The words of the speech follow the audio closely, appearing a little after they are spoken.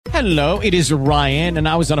Hello, it is Ryan, and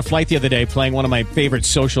I was on a flight the other day playing one of my favorite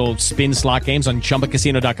social spin slot games on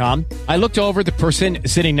ChumbaCasino.com. I looked over at the person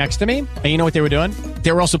sitting next to me, and you know what they were doing?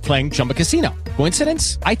 They were also playing Chumba Casino.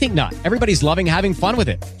 Coincidence? I think not. Everybody's loving having fun with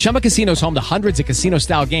it. Chumba Casino is home to hundreds of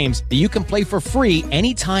casino-style games that you can play for free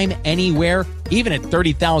anytime, anywhere, even at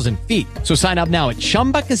 30,000 feet. So sign up now at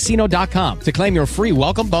ChumbaCasino.com to claim your free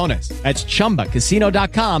welcome bonus. That's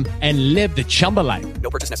ChumbaCasino.com and live the Chumba life.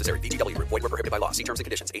 No purchase necessary. VGW. Void were prohibited by law. See terms and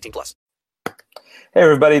conditions. 18+. Hey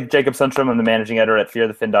everybody, Jacob Sundstrom. I'm the managing editor at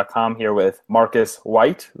FearTheFin.com here with Marcus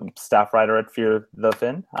White, staff writer at Fear the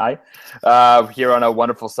Fin. Hi. Here on a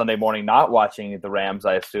wonderful Sunday morning, not watching the Rams,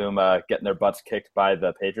 I assume, getting their butts kicked by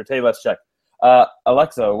the Patriots. Hey, let's check.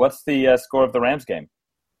 Alexa, what's the score of the Rams game?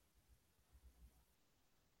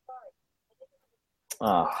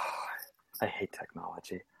 Oh, I hate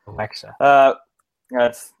technology. Alexa.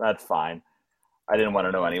 That's fine. I didn't want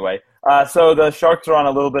to know anyway. So the Sharks are on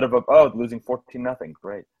a little bit of losing 14-0.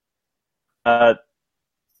 Great.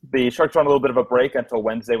 The Sharks are on a little bit of a break until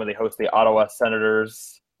Wednesday when they host the Ottawa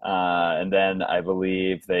Senators. And then I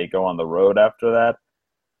believe they go on the road after that.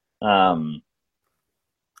 I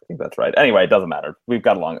think that's right. Anyway, it doesn't matter. We've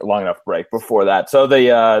got a long enough break before that. So they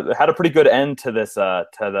had a pretty good end to this, a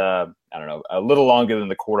little longer than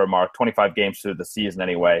the quarter mark, 25 games through the season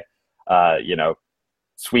anyway.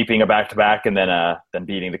 Sweeping a back-to-back and then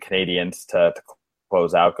beating the Canadiens to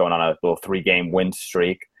close out, going on a little 3-game win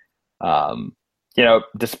streak.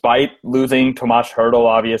 Despite losing Tomas Hertl,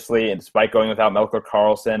 obviously, and despite going without Melker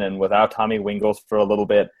Karlsson and without Tommy Wingels for a little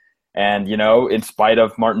bit, and, in spite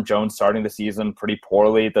of Martin Jones starting the season pretty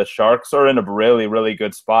poorly, the Sharks are in a really, really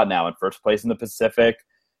good spot now in first place in the Pacific.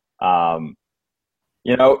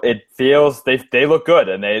 It feels they look good,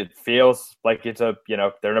 and it feels like it's they're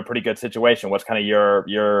in a pretty good situation. What's kind of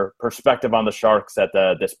your perspective on the Sharks at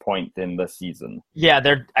this point in the season? Yeah,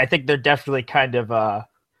 I think they're definitely kind of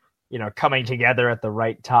coming together at the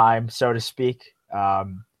right time, so to speak.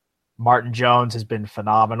 Martin Jones has been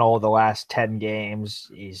phenomenal the last 10 games.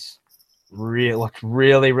 He's looked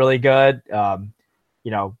really, really good.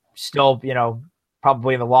 Still,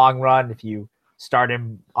 probably in the long run, if you start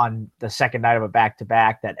him on the second night of a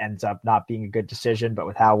back-to-back, that ends up not being a good decision. But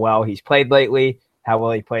with how well he's played lately, how well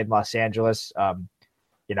he played in Los Angeles,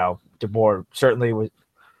 DeBoer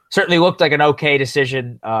certainly looked like an okay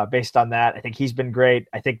decision based on that. I think he's been great.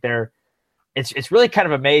 I think it's really kind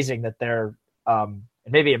of amazing that they're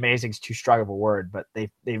and maybe amazing is too strong of a word, but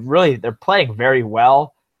they're playing very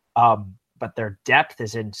well. But their depth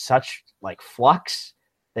is in such flux.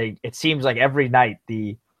 It seems like every night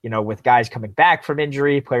with guys coming back from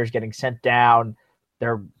injury, players getting sent down,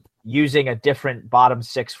 they're using a different bottom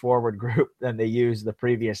six forward group than they used the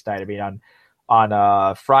previous night. I mean,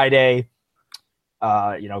 on Friday,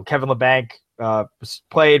 Kevin Labanc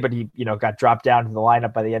played, but he, got dropped down to the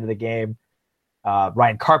lineup by the end of the game.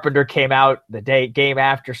 Ryan Carpenter came out the game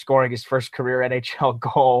after scoring his first career NHL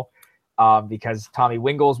goal because Tommy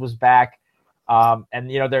Wingels was back. And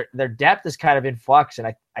their depth is kind of in flux. And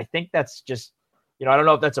I think that's just, I don't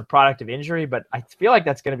know if that's a product of injury, but I feel like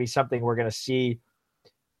that's going to be something we're going to see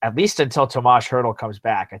at least until Tomas Hertl comes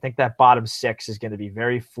back. I think that bottom six is going to be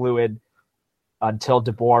very fluid until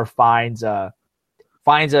DeBoer finds a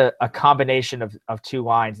combination of two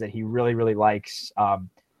lines that he really, really likes.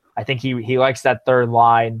 I think he likes that third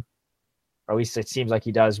line, or at least it seems like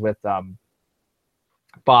he does with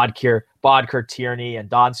Bodker, Tierney, and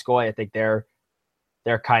Donskoy. I think they're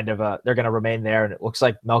kind of they're going to remain there, and it looks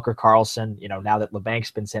like Melker Karlsson, now that Labanc's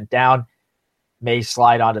been sent down, may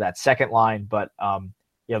slide onto that second line. But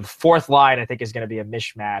the fourth line I think is going to be a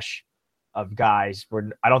mishmash of guys.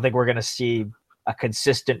 I don't think we're going to see a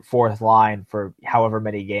consistent fourth line for however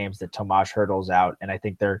many games that Tomas Hertl's out, and I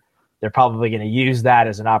think they're probably going to use that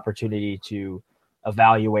as an opportunity to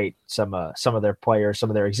evaluate some of their players, some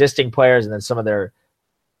of their existing players, and then some of their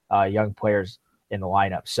young players in the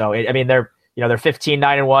lineup. So they're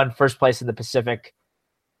 15-9-1, first place in the Pacific.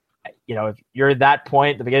 If you're at that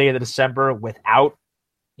point, the beginning of the December, without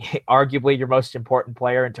arguably your most important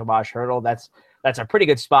player in Tomas Hertl, that's a pretty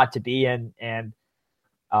good spot to be in. And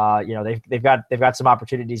they've got some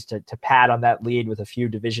opportunities to pad on that lead with a few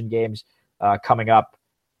division games coming up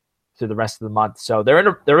through the rest of the month. So they're in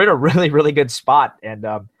a really, really good spot. And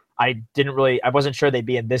I wasn't sure they'd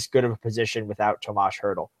be in this good of a position without Tomas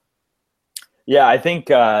Hertl. Yeah, I think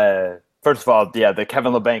first of all, the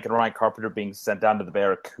Kevin Labanc and Ryan Carpenter being sent down to the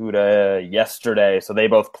Barracuda yesterday. So they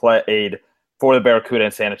both played for the Barracuda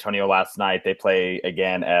in San Antonio last night. They play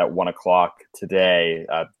again at 1:00 today,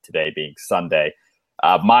 today being Sunday.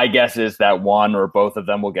 My guess is that one or both of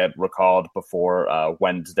them will get recalled before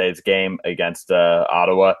Wednesday's game against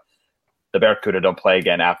Ottawa. the Barracuda don't play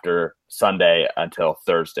again after Sunday until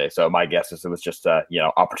Thursday. So my guess is it was just a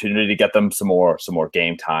opportunity to get them some more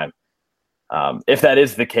game time. If that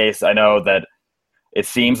is the case, I know that it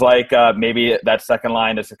seems like maybe that second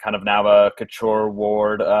line is kind of now a Couture,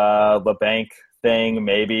 Ward, LeBanc thing,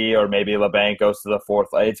 maybe, or maybe LeBanc goes to the fourth.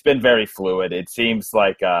 It's been very fluid. It seems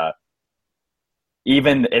like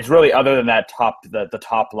even it's really other than that the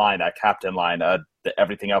top line, that captain line,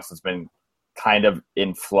 everything else has been kind of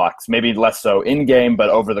in flux. Maybe less so in game, but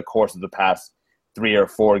over the course of the past 3 or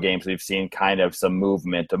 4 games, we've seen kind of some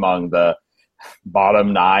movement among the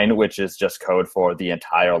bottom 9, which is just code for the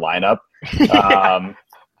entire lineup.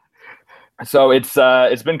 So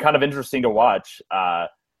it's been kind of interesting to watch. And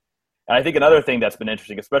I think another thing that's been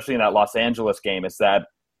interesting, especially in that Los Angeles game, is that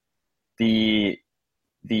the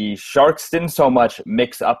Sharks didn't so much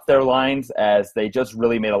mix up their lines as they just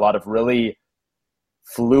really made a lot of really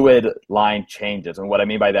fluid line changes. And what I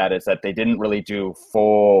mean by that is that they didn't really do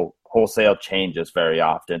full wholesale changes very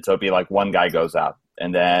often. So it'd be like one guy goes out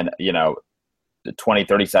and then, 20,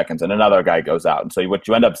 30 seconds and another guy goes out. And so what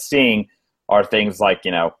you end up seeing are things like,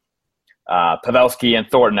 Pavelski and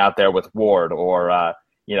Thornton out there with Ward, or,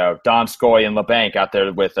 Donskoy and LeBanc out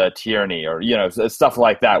there with Tierney, or, stuff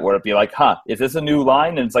like that, where it'd be like, is this a new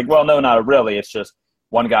line? And it's like, well, no, not really. It's just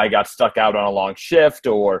one guy got stuck out on a long shift,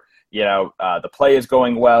 or, the play is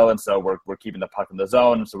going well, and so we're keeping the puck in the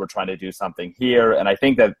zone, so we're trying to do something here. And I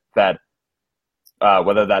think that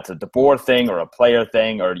whether that's a DeBoer thing or a player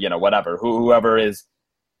thing, or, whatever, whoever is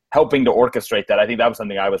helping to orchestrate that, I think that was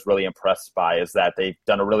something I was really impressed by, is that they've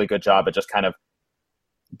done a really good job at just kind of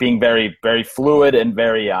being very, very fluid and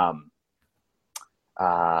very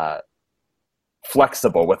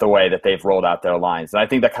flexible with the way that they've rolled out their lines. And I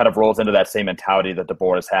think that kind of rolls into that same mentality that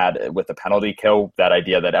DeBoer has had with the penalty kill, that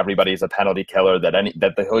idea that everybody's a penalty killer, that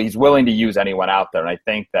he's willing to use anyone out there. And I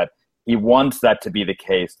think that he wants that to be the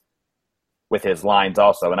case with his lines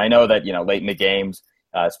also. And I know that, late in the games,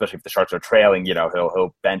 especially if the Sharks are trailing,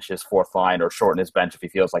 he'll bench his fourth line or shorten his bench if he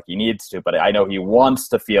feels like he needs to. But I know he wants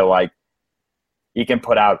to feel like he can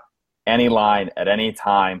put out any line at any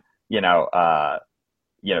time, given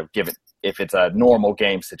if it's a normal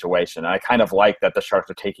game situation. And I kind of like that the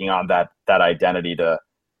Sharks are taking on that identity to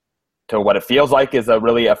what it feels like is a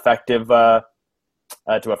really effective to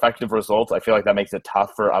effective results. I feel like that makes it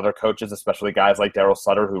tough for other coaches, especially guys like Darryl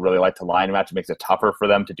Sutter, who really like to line match. It makes it tougher for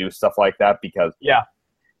them to do stuff like that because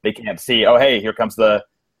they can't see, oh, hey, here comes the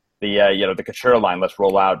Couture line. Let's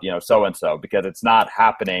roll out, so and so, because it's not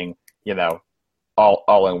happening,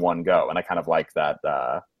 all in one go. And I kind of like that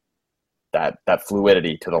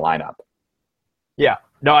fluidity to the lineup. Yeah,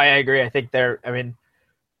 no, I agree. I think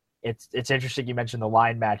it's interesting you mentioned the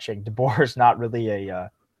line matching. DeBoer's not really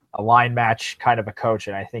a line match kind of a coach,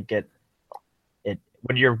 and I think it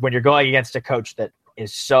when you're going against a coach that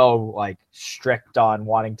is so like strict on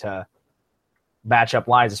wanting to match up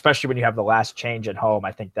lines, especially when you have the last change at home,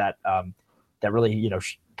 I think that that really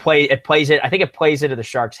plays into the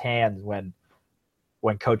Sharks' hands when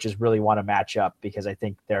coaches really want to match up, because I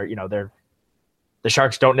think the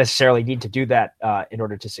Sharks don't necessarily need to do that in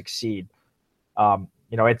order to succeed. I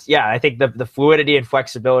think the fluidity and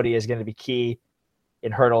flexibility is going to be key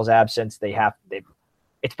in Hertl's absence.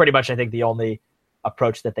 It's pretty much, I think, the only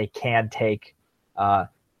approach that they can take now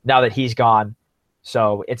that he's gone.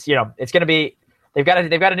 So it's going to be, they've got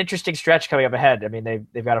an interesting stretch coming up ahead. I mean,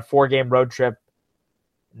 they've got a 4-game road trip,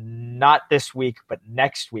 not this week, but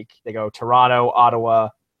next week. They go Toronto, Ottawa, I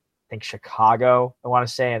think Chicago, I want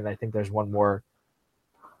to say, and I think there's one more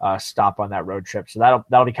stop on that road trip. So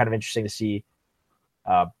that'll be kind of interesting to see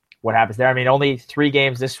what happens there. I mean, only 3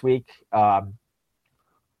 games this week.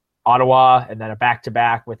 Ottawa, and then a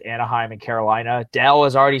back-to-back with Anaheim and Carolina. Dell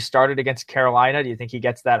has already started against Carolina. Do you think he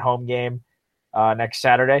gets that home game next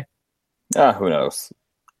Saturday? Who knows?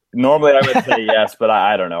 Normally I would say yes, but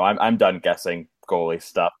I don't know. I'm done guessing goalie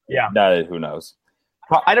stuff. Yeah. No, who knows?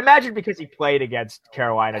 Well, I'd imagine because he played against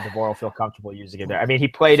Carolina, DeBoer will feel comfortable using him there. I mean, he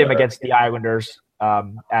played him against the Islanders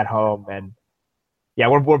at home, and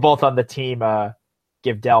we're both on the team.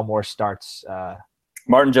 Give Dell more starts.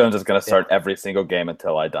 Martin Jones is going to start every single game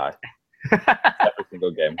until I die. Every single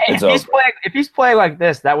game. Hey, if he's playing like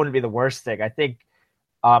this, that wouldn't be the worst thing. I think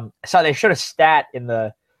so they showed a stat in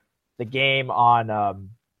the game on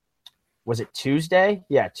was it Tuesday?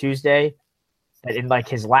 Yeah, Tuesday. That in like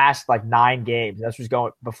his last 9 games, that's what's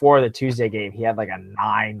going before the Tuesday game, he had like a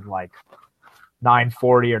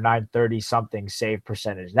 940 or 930 something save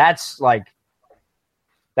percentage. That's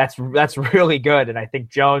really good. And I think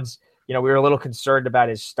Jones, we were a little concerned about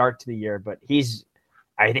his start to the year, but he's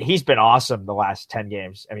been awesome the last 10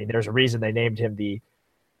 games. I mean, there's a reason they named him the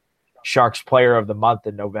Sharks Player of the Month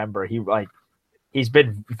in November. He's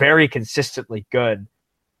been very consistently good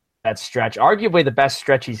that stretch. Arguably the best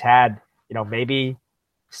stretch he's had, maybe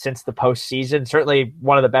since the postseason. Certainly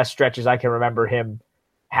one of the best stretches I can remember him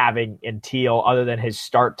having in Teal, other than his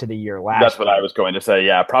start to the year last. That's what I was going to say.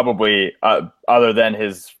 Yeah, probably other than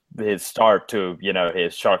his start to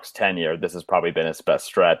his Sharks tenure, this has probably been his best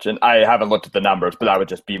stretch. And I haven't looked at the numbers, but that would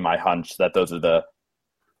just be my hunch that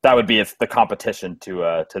that would be the competition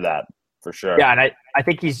to that for sure. Yeah, and I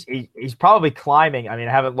think he's probably climbing. I mean,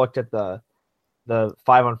 I haven't looked at the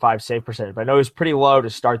 5-on-5 save percentage, but I know he's pretty low to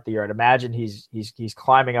start the year. I'd imagine he's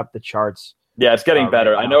climbing up the charts. Yeah, it's getting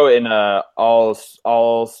better. Right, I know in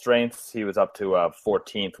all strengths he was up to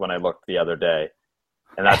 14th when I looked the other day,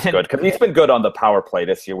 and that's good because he's been good on the power play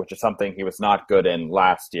this year, which is something he was not good in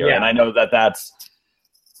last year. Yeah. And I know that's.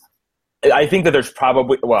 I think that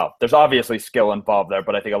there's obviously skill involved there,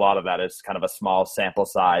 but I think a lot of that is kind of a small sample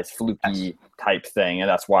size, fluky type thing, and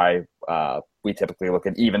that's why we typically look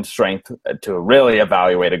at even strength to really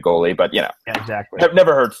evaluate a goalie. But yeah, exactly, it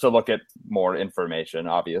never hurts to look at more information,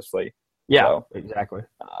 obviously. Yeah, so, exactly.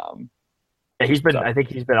 He's been. I think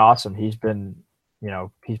he's been awesome. He's been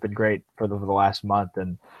great for the last month,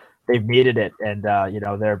 and they've needed it. And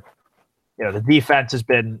the defense has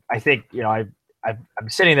been. I think I'm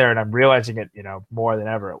sitting there and I'm realizing it, more than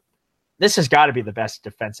ever. This has got to be the best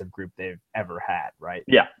defensive group they've ever had, right?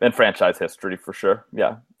 Yeah, in franchise history for sure.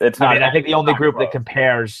 Yeah, I think the only group that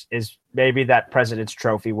compares is maybe that President's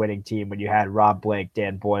Trophy winning team when you had Rob Blake,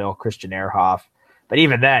 Dan Boyle, Christian Ehrhoff. But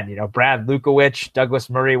even then, Brad Lukowicz, Douglas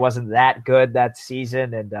Murray wasn't that good that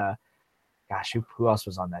season. And, who else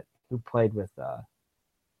was on that? Who played with I'm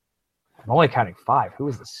only counting 5. Who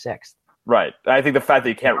was the 6th? Right. I think the fact that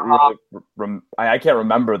you can't really I can't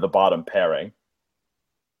remember the bottom pairing.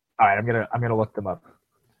 All right, I'm gonna look them up.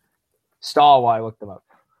 Stall while I look them up.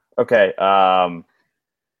 Okay. I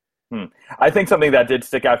think something that did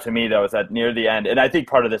stick out to me though is that near the end, and I think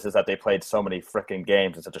part of this is that they played so many freaking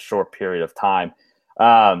games in such a short period of time.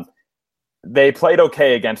 They played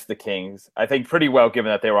okay against the Kings. I think pretty well, given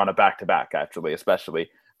that they were on a back-to-back, actually, especially.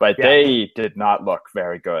 But they did not look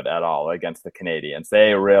very good at all against the Canadians.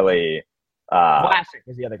 They really. Vlasic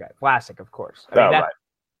was the other guy. Vlasic, of course. Right.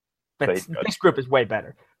 But this group is way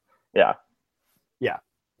better. Yeah. Yeah.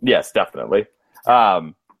 Yes, definitely.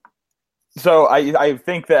 So I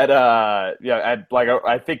think that I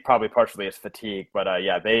think probably partially it's fatigue, but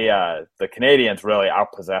the Canadians really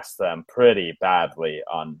outpossessed them pretty badly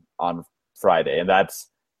on Friday, and that's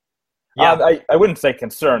I wouldn't say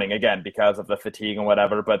concerning again because of the fatigue and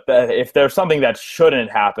whatever, but if there's something that shouldn't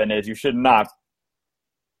happen is you should not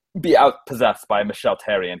be outpossessed by a Michel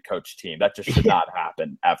Therrien coach team. That just should not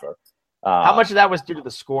happen ever. How much of that was due to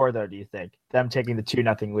the score, though? Do you think them taking the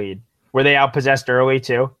 2-0 lead? Were they outpossessed early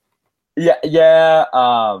too? Yeah.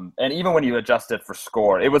 And even when you adjust it for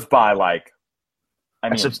score, it was by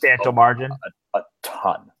a substantial margin, a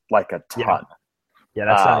ton. Yeah,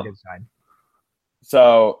 that's not a good sign.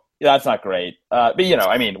 So that's not great. But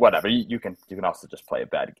whatever. You can also just play a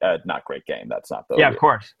bad, not great game. That's not the of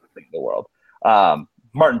course thing in the world.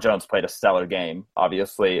 Martin Jones played a stellar game,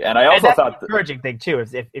 obviously, and I also thought the encouraging thing too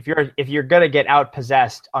is if you're gonna get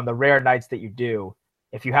outpossessed on the rare nights that you do,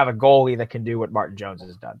 if you have a goalie that can do what Martin Jones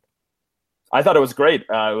has done. I thought it was great. It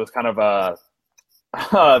was kind of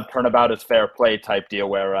a turnabout is fair play type deal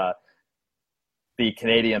where the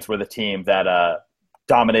Canadians were the team that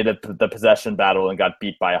dominated the possession battle and got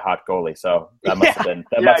beat by a hot goalie. So that must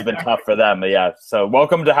have been tough for them. But yeah. So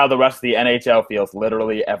welcome to how the rest of the NHL feels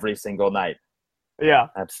literally every single night. Yeah.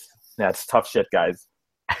 That's tough shit, guys.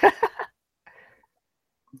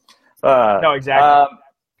 No, exactly.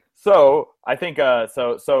 So I think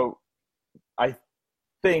I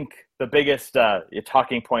think the biggest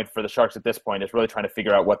talking point for the Sharks at this point is really trying to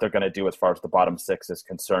figure out what they're going to do as far as the bottom 6 is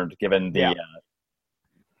concerned, given the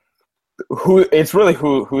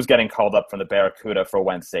who's getting called up from the Barracuda for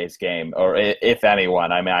Wednesday's game, or if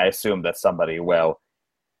anyone. I mean, I assume that somebody will.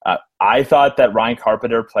 I thought that Ryan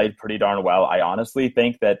Carpenter played pretty darn well. I honestly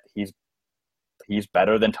think that he's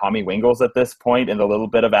better than Tommy Wingels at this point in the little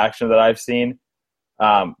bit of action that I've seen.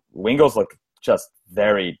 Wingels looked just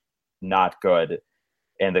very not good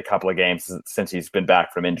in the couple of games since he's been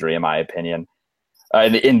back from injury, in my opinion.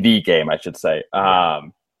 In the game, I should say.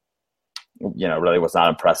 Really was not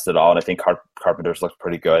impressed at all, and I think Carpenter's looked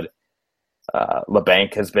pretty good.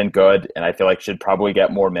 LeBanc has been good, and I feel like should probably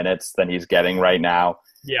get more minutes than he's getting right now.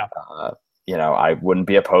 Yeah. I wouldn't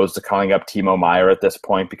be opposed to calling up Timo Meier at this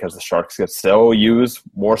point because the Sharks could still use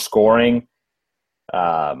more scoring.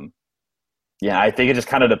 I think it just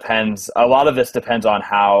kind of depends. A lot of this depends on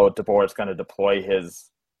how DeBoer is going to deploy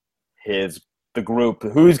his the group,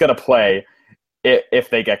 who's going to play if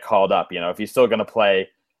they get called up. If he's still going to play,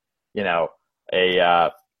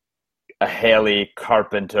 a Haley,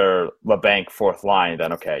 Carpenter, LeBanc fourth line,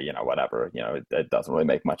 then okay, whatever. It doesn't really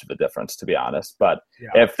make much of a difference, to be honest. But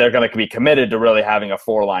if they're going to be committed to really having a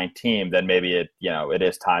 4-line team, then maybe it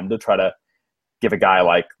is time to try to give a guy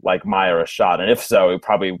like Meier a shot. And if so,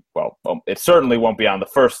 it certainly won't be on the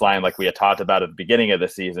first line like we had talked about at the beginning of the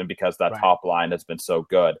season, because that top line has been so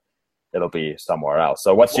good. It'll be somewhere else.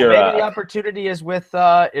 So maybe the opportunity is with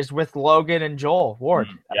Logan and Joel Ward.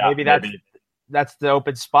 Maybe that's the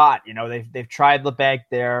open spot. They've tried LeBanc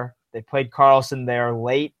there. They played Carlson there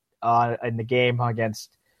late in the game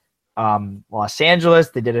against Los Angeles.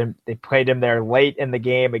 They played him there late in the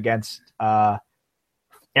game against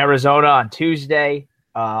Arizona on Tuesday.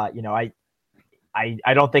 I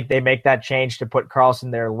don't think they make that change to put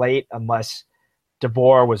Carlson there late unless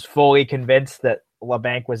DeBoer was fully convinced that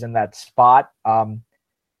LeBanc was in that spot.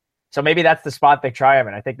 So maybe that's the spot they try him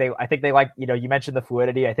in. I think they like, you mentioned the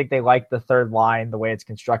fluidity. I think they like the third line, the way it's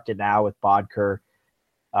constructed now with Bodker,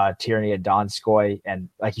 Tierney, and Donskoy. And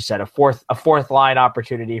like you said, a fourth line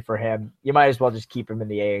opportunity for him. You might as well just keep him in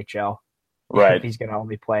the AHL. Right. If he's going to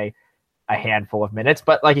only play a handful of minutes.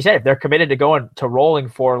 But like you said, if they're committed to going to rolling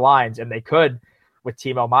 4 lines, and they could with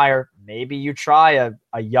Timo Meier, maybe you try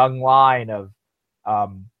a young line of,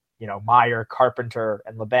 Meier, Carpenter,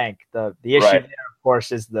 and LeBanc. The issue there, of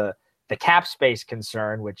course, is the cap space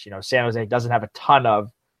concern, which, San Jose doesn't have a ton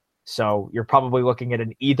of. So you're probably looking at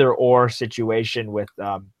an either or situation with,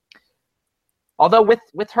 although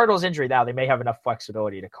with Hertl's injury now, they may have enough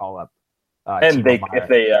flexibility to call up. And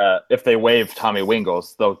if they waive Tommy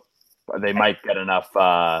Wingels, though, they might get enough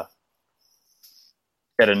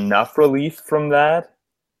relief from that.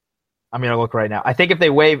 I'm gonna look right now. I think if they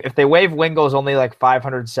waive Wingels, only like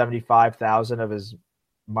 $575,000 of his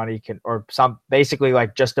money basically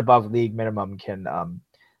like just above league minimum can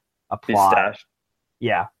apply.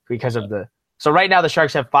 Yeah, because of so right now the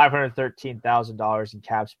Sharks have $513,000 in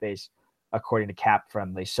cap space according to Cap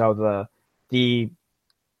Friendly. So the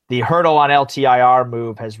Hertl on LTIR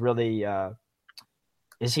move has really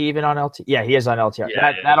is he even on LTIR? Yeah, he is on LTIR.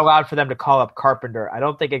 That allowed for them to call up Carpenter. I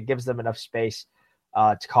don't think it gives them enough space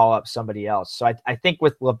to call up somebody else. So I think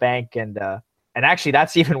with LeBanc and actually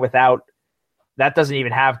that's even without that doesn't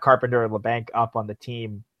even have Carpenter and LeBanc up on the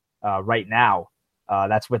team right now.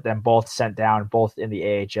 That's with them both sent down, both in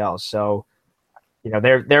the AHL. So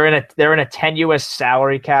they're in a tenuous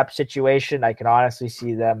salary cap situation. I can honestly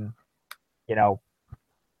see them.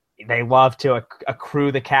 They love to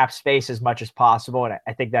accrue the cap space as much as possible, and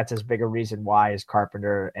I think that's as big a reason why as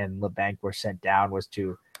Carpenter and LeBanc were sent down was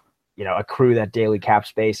to accrue that daily cap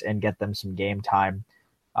space and get them some game time.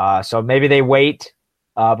 So maybe they wait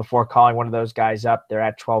before calling one of those guys up. They're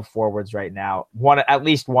at 12 forwards right now. At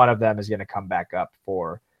least one of them is going to come back up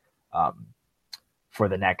for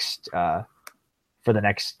their next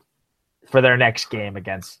game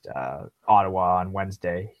against Ottawa on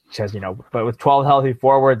Wednesday. Because but with 12 healthy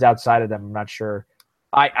forwards outside of them, I'm not sure.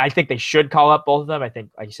 I think they should call up both of them. I think,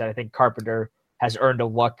 like you said, I think Carpenter has earned a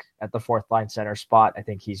look at the fourth line center spot. I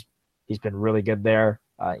think he's been really good there.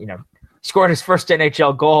 Scored his first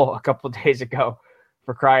NHL goal a couple of days ago,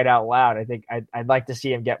 for crying out loud. I think I'd like to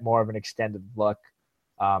see him get more of an extended look.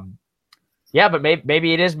 But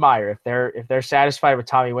maybe it is Meier. If they're satisfied with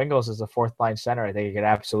Tommy Wingels as a fourth line center, I think I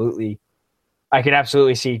could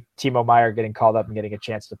absolutely see Timo Meier getting called up and getting a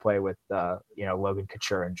chance to play with Logan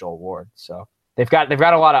Couture and Joel Ward. So they've got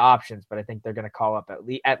a lot of options, but I think they're going to call up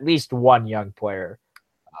at least one young player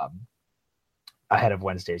ahead of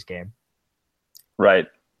Wednesday's game. Right.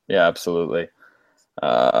 Yeah, absolutely.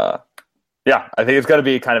 I think it's going to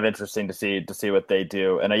be kind of interesting to see what they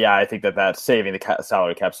do. And I think that saving the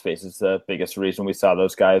salary cap space is the biggest reason we saw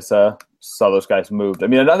those guys moved. I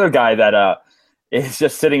mean, another guy that is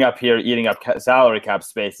just sitting up here eating up salary cap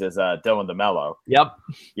space is Dylan DeMello. Yep.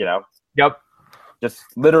 Yep. Just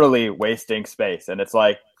literally wasting space. And it's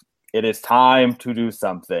like, it is time to do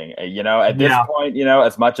something. At this point,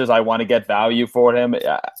 as much as I want to get value for him,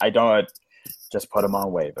 I don't just put him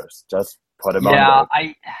on waivers. Just put him on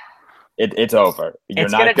waivers. It's over.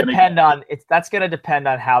 That's going to depend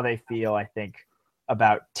on how they feel, I think,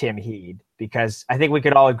 about Tim Heed, because I think we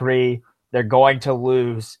could all agree they're going to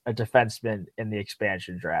lose a defenseman in the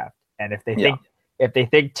expansion draft. And if they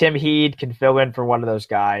think Tim Heed can fill in for one of those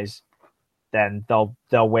guys, then they'll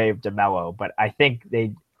waive DeMello. But I think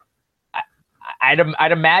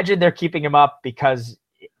I'd imagine they're keeping him up because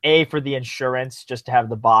for the insurance, just to have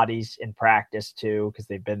the bodies in practice too, because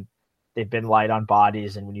they've been light on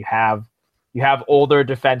bodies. And when you have older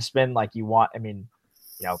defensemen, like you want,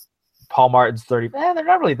 Paul Martin's 30. They're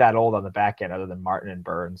not really that old on the back end other than Martin and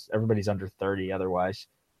Burns. Everybody's under 30 otherwise.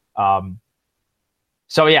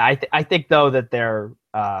 So yeah, I think though that they're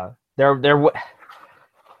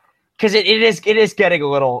because it is getting a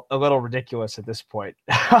little ridiculous at this point.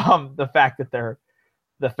 The fact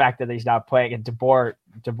that he's not playing, and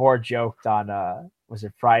DeBoer joked on was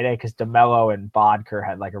it Friday, because DeMello and Bodker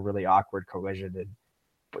had like a really awkward collision, and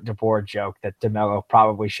DeBoer joked that DeMello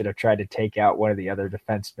probably should have tried to take out one of the other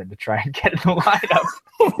defensemen to try and get in the lineup.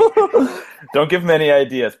 Don't give him any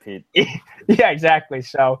ideas, Pete. Yeah, exactly.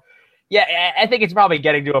 So, yeah, I think it's probably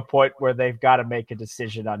getting to a point where they've got to make a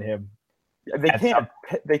decision on him.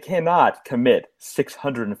 They cannot commit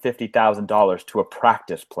 $650,000 to a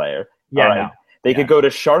practice player. Yeah, right? No. They could go to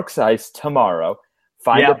Sharks Ice tomorrow,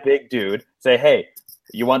 find a big dude, say, "Hey,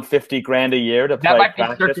 you want $50,000 a year to play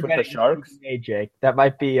practice with the Sharks?" Hey, Jake, that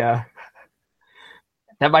might be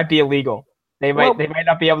illegal. They might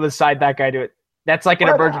not be able to sign that guy to it. That's like an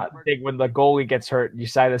emergency thing when the goalie gets hurt and you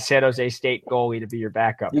sign the San Jose State goalie to be your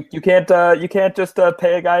backup. You can't just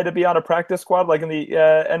pay a guy to be on a practice squad like in the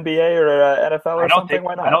NBA or NFL or something.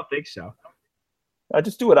 Why not? I don't think so.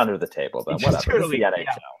 Just do it under the table, then. Whatever. It's the NHL.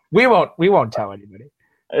 Yeah. We won't tell anybody.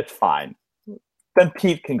 It's fine. Then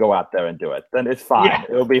Pete can go out there and do it. Then it's fine. Yeah.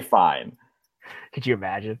 It'll be fine. Could you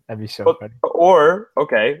imagine? That'd be so funny. Or,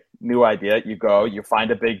 okay, new idea. You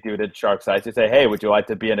find a big dude at Sharks Ice. You say, "Hey, would you like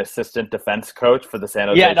to be an assistant defense coach for the San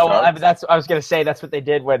Jose Sharks?" I was going to say that's what they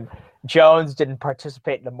did when Jones didn't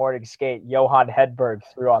participate in the morning skate. Johan Hedberg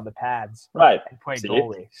threw on the pads, right, and played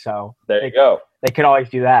goalie. So there you go. They could always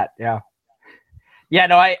do that. Yeah. Yeah,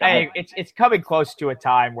 no, it's coming close to a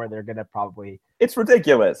time where they're going to probably. It's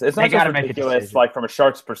ridiculous. It's not just ridiculous, like from a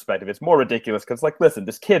Sharks perspective. It's more ridiculous because, like, listen,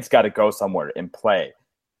 this kid's got to go somewhere and play.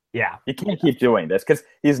 Yeah, you can't keep doing this because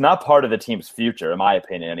he's not part of the team's future, in my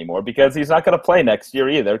opinion, anymore. Because he's not going to play next year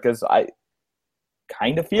either. Because I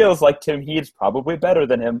kind of feels like Tim Heed's probably better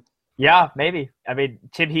than him. Yeah, maybe. I mean,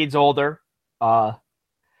 Tim Heed's older. Yeah,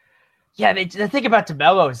 the thing about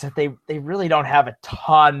DeMello is that they really don't have a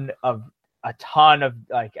ton of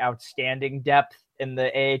like outstanding depth in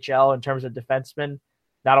the AHL in terms of defensemen.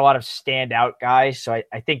 Not a lot of standout guys. So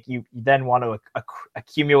I think you then want to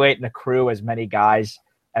accumulate and accrue as many guys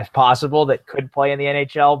as possible that could play in the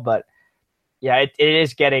NHL. But yeah, it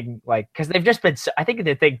is getting like, because they've just been, I think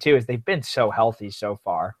the thing too is they've been so healthy so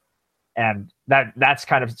far. And that's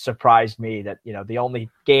kind of surprised me that, the only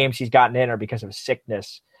games he's gotten in are because of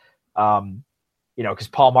sickness. Because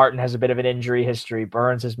Paul Martin has a bit of an injury history.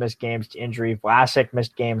 Burns has missed games to injury. Vlasic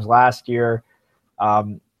missed games last year.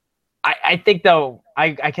 I think, though,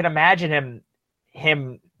 I can imagine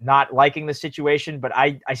him not liking the situation, but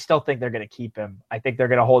I still think they're going to keep him. I think they're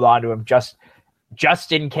going to hold on to him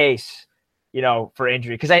just in case, for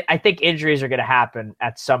injury. Because I think injuries are going to happen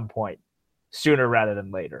at some point, sooner rather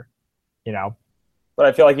than later, But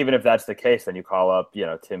I feel like even if that's the case, then you call up,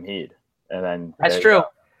 Tim Heed. And then that's true.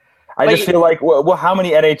 I just feel like, well, how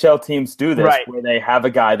many NHL teams do this where they have a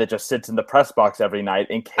guy that just sits in the press box every night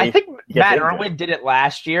in case? I think Matt Irwin did it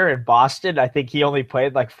last year in Boston. I think he only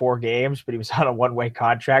played like 4 games, but he was on a one-way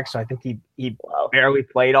contract, so I think he barely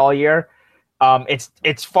played all year.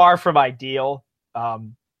 It's far from ideal.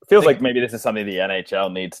 Feels like maybe this is something the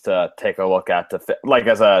NHL needs to take a look at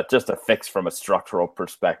as a fix from a structural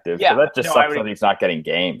perspective. Yeah, so that just sucks that he's not getting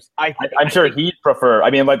games. I'm sure he'd prefer. I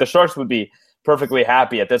mean, like the Sharks would be perfectly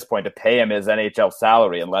happy at this point to pay him his NHL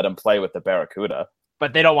salary and let him play with the Barracuda.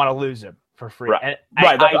 But they don't want to lose him for free. Right.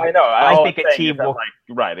 I know. I think a team will.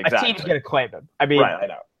 Exactly. A team's going to claim him. I mean, I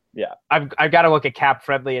know. Yeah. I've got to look at cap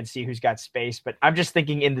friendly and see who's got space, but I'm just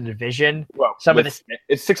thinking in the division. Well, it's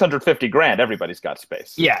 $650,000. Everybody's got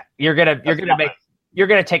space. Yeah, you're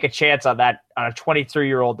gonna take a chance on that on a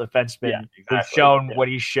 23-year-old defenseman who's shown what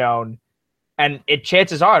he's shown. And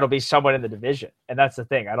chances are it'll be someone in the division. And that's the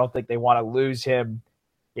thing. I don't think they want to lose him.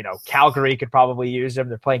 Calgary could probably use him.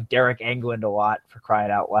 They're playing Derek Englund a lot, for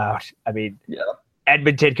crying out loud. I mean,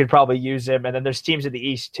 Edmonton could probably use him. And then there's teams in the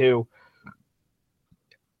East too.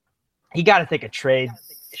 You got to think a trade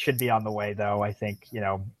should be on the way, though. I think,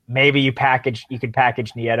 maybe you could package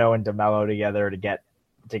Nieto and DeMello together to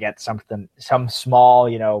get some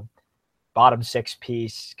small, bottom 6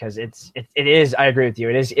 piece, because it is. I agree with you.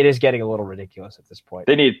 It is getting a little ridiculous at this point.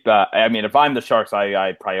 They need. If I'm the Sharks,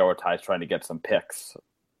 I prioritize trying to get some picks.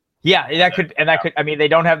 Yeah, that could. I mean, they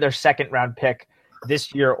don't have their second round pick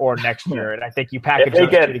this year or next year, and I think you package those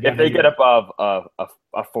two together. If they get above a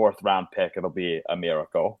 4th round pick, it'll be a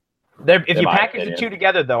miracle. If you package the two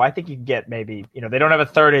together, though, I think you can get maybe. They don't have a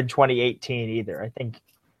third in 2018 either. I think if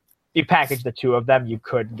you package the two of them, you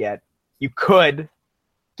could get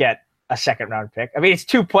a second-round pick. I mean, it's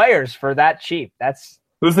 2 players for that cheap.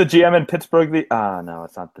 Who's the GM in Pittsburgh? No,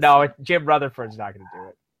 it's not. Jim Rutherford's not going to do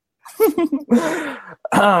it.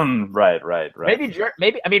 Right.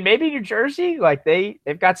 Maybe New Jersey. Like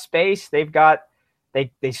they've got space.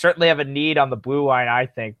 They certainly have a need on the blue line. I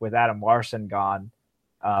think with Adam Larson gone.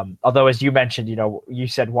 Although as you mentioned, you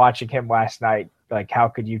said watching him last night, like how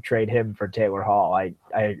could you trade him for Taylor Hall? I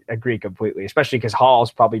agree completely, especially because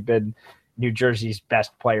Hall's probably been New Jersey's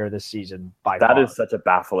best player this season by far. That is such a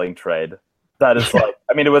baffling trade. That is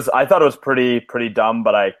I thought it was pretty dumb,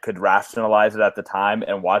 but I could rationalize it at the time.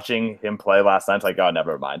 And watching him play last night, it's like, oh,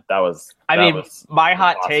 never mind. My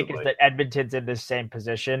hot take is that Edmonton's in this same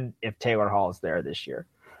position if Taylor Hall is there this year.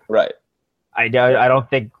 Right. I don't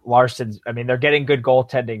think Larson's. I mean, they're getting good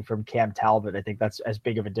goaltending from Cam Talbot. I think that's as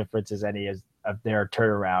big of a difference as any of their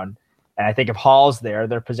turnaround. And I think if Hall's there,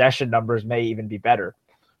 their possession numbers may even be better.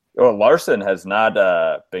 Well, Larson has not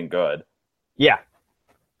been good. Yeah.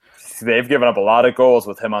 They've given up a lot of goals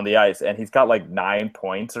with him on the ice, and he's got like 9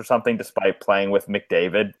 points or something despite playing with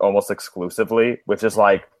McDavid almost exclusively, which is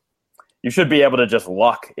like you should be able to just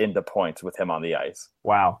luck into points with him on the ice.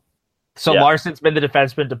 Wow. So yeah. Larson's been the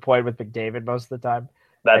defenseman deployed with McDavid most of the time?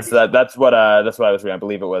 That's what I was reading. I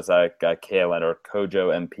believe it was Kaylin or Kojo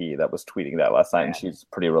MP that was tweeting that last night, and she's a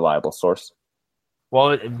pretty reliable source.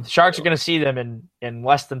 Well, the Sharks are going to see them in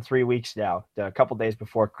less than 3 weeks now, a couple days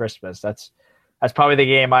before Christmas. That's probably the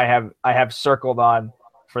game I have circled on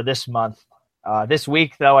for this month. This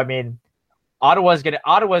week, though, I mean, Ottawa's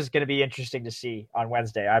gonna be interesting to see on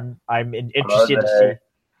Wednesday. I'm interested to see.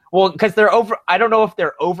 Well, because they're over. I don't know if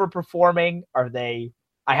they're overperforming. Are they?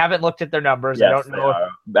 I haven't looked at their numbers. Yes, I don't know.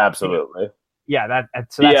 Absolutely. Yeah,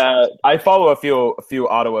 I follow a few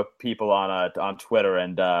Ottawa people on Twitter,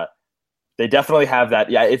 and they definitely have that.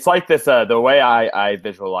 Yeah, it's like this. The way I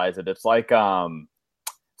visualize it, it's like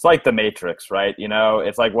the Matrix, right?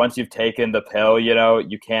 It's like once you've taken the pill,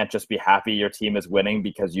 you can't just be happy your team is winning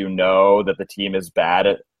because you know that the team is bad,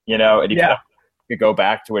 and you kind of could go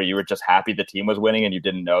back to where you were just happy the team was winning and you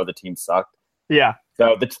didn't know the team sucked. Yeah.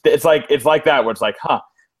 So it's like that where it's like,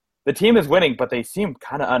 the team is winning, but they seem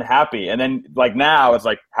kind of unhappy. And then like now it's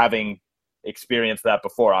like having experienced that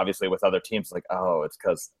before, obviously with other teams, like, oh, it's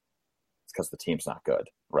because the team's not good.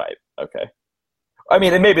 Right. Okay. I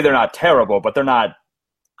mean, and maybe they're not terrible, but they're not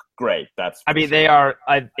great. They are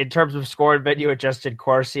in terms of score and venue adjusted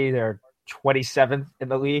Corsi, they're 27th in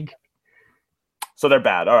the league. So they're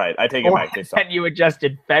bad. All right, I take it back. Venue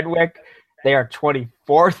adjusted Fenwick, they are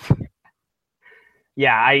 24th.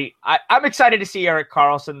 Yeah, I'm excited to see Erik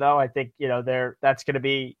Karlsson though. I think that's going to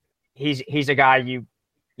be he's a guy you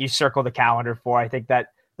circle the calendar for. I think that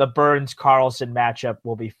the Burns Karlsson matchup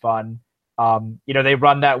will be fun. They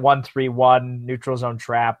run that 1-3-1 neutral zone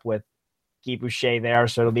trap with Guy Boucher there,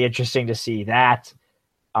 so it'll be interesting to see that.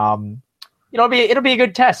 It'll be a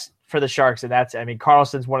good test for the Sharks, and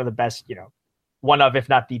Karlsson's one of the best, one of, if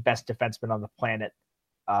not the best defenseman on the planet,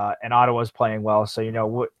 and Ottawa's playing well. So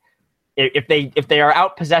if they are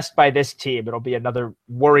outpossessed by this team, it'll be another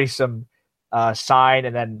worrisome sign.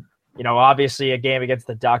 And then obviously a game against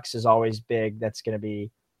the Ducks is always big. That's gonna be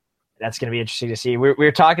interesting to see. We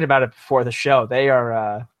were talking about it before the show. They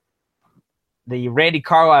are. The Randy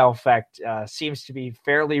Carlyle effect seems to be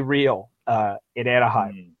fairly real in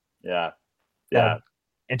Anaheim. Yeah.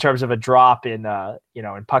 In terms of a drop in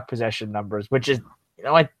in puck possession numbers, which is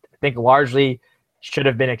I think largely should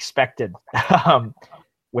have been expected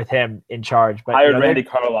with him in charge. But hired Randy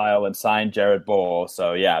Carlyle and signed Jared Bowl.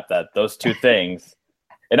 So yeah, those two things,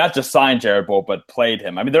 and not just signed Jared Bowl, but played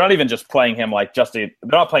him. I mean, they're not even just playing him they're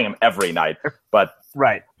not playing him every night, but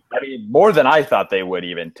right. I mean, more than I thought they would,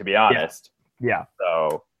 even, to be honest. Yeah.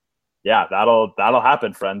 So, yeah, that'll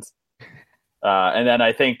happen, friends. And then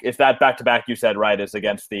I think if that back-to-back you said right is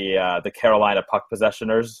against the Carolina puck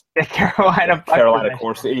possessioners. The Carolina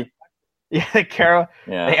Corsi. Yeah,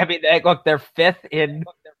 Yeah. Look, they're 5th in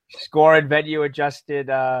score and venue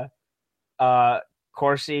adjusted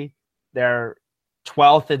Corsi. They're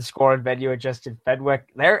 12th in score and venue adjusted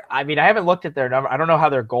Fenwick. I haven't looked at their number. I don't know how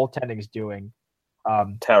their goaltending is doing.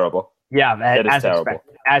 Terrible. Yeah,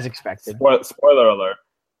 as expected. Spoiler alert.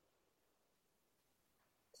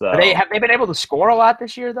 So, have they been able to score a lot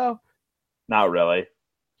this year, though? Not really.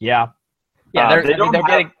 Yeah. They're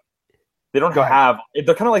kind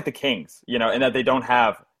of like the Kings, in that they don't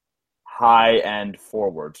have high-end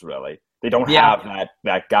forwards, really. They don't have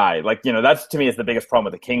that guy. That's, to me, is the biggest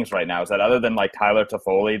problem with the Kings right now, is that other than, Tyler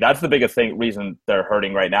Toffoli, that's the biggest reason they're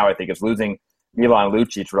hurting right now, I think, is losing Milan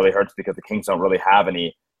Lucic really hurts because the Kings don't really have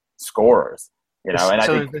any scorers, And so I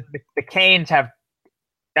think the Canes have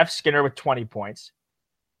Jeff Skinner with 20 points,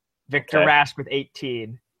 Victor Okay. Rask with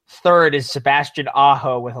 18. Third is Sebastian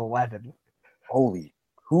Aho with 11. Holy,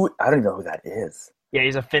 I don't know who that is. Yeah,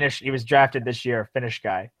 he's a Finnish. He was drafted this year, Finnish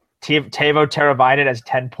guy. Teuvo Teravainen has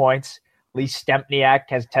 10 points. Lee Stempniak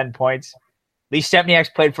has 10 points. Lee Stempniak's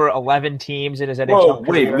played for 11 teams in his NHL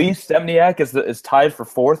career. Lee Stempniak is tied for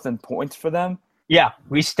fourth in points for them? Yeah,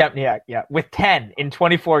 Lee Stempniak, with 10 in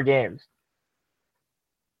 24 games.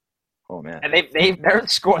 Oh man. And they're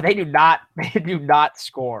score. They do not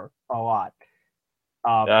score a lot.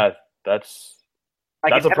 That's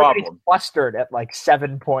like a problem. Clustered at like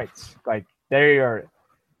 7 points. Like they are.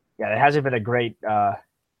 Yeah, it hasn't been a great.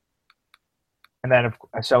 And then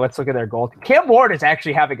so let's look at their goal. Cam Ward is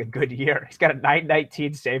actually having a good year. He's got a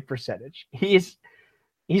 .919 save percentage. He's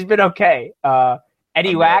been okay.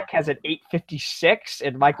 Eddie Lack has an .856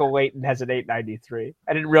 and Michael Leighton has an .893.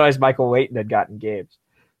 I didn't realize Michael Leighton had gotten games.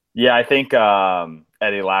 Yeah, I think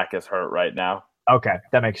Eddie Lack is hurt right now. Okay,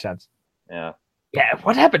 that makes sense. Yeah. Yeah,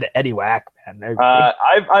 what happened to Eddie Lack, man?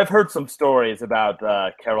 I've heard some stories about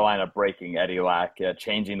Carolina breaking Eddie Lack,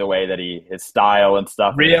 changing the way that his style and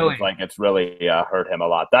stuff. Really? It's really hurt him a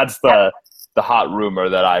lot. That's the hot rumor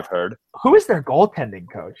that I've heard. Who is their goaltending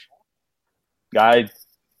coach? I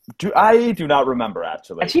do not remember,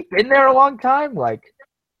 actually. Has he been there a long time?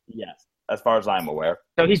 Yes, as far as I'm aware.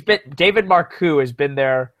 So David Marcoux has been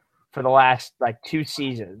there for the last 2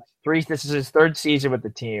 seasons. This is his 3rd season with the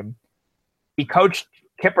team. He coached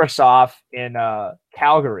Kiprasov in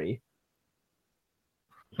Calgary.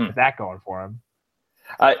 With that going for him.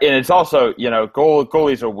 And it's also,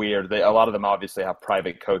 goalies are weird. A lot of them obviously have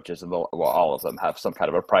private coaches, and all of them have some kind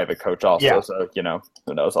of a private coach also. Yeah. So,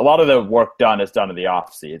 who knows? A lot of the work done is done in the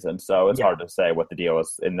off season, so it's hard to say what the deal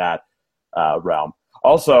is in that realm.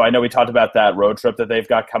 Also, I know we talked about that road trip that they've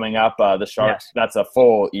got coming up. The Sharks, That's a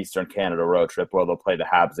full Eastern Canada road trip where they'll play the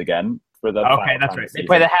Habs again for the final that's time right. of the They season.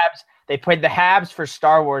 play the Habs. They played the Habs for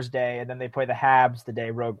Star Wars Day, and then they play the Habs the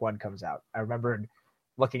day Rogue One comes out. I remember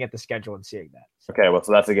looking at the schedule and seeing that. So. Okay, well,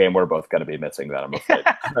 so that's a game we're both going to be missing then, I'm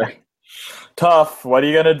afraid. Tough. What are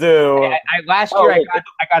you going to do? Last year,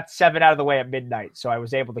 I got 7 out of the way at midnight, so I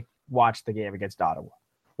was able to watch the game against Ottawa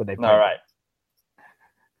when they played. All right.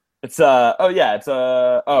 It's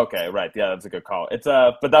okay, right. Yeah, that's a good call. It's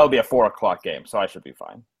but that'll be a 4:00 game, so I should be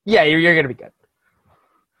fine. Yeah, you're going to be good.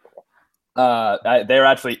 They're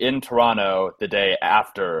actually in Toronto the day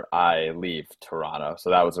after I leave Toronto,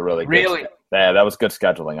 so that was a really good. Yeah, that was good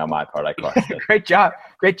scheduling on my part. I crushed it.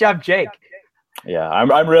 Great job, Jake. Yeah,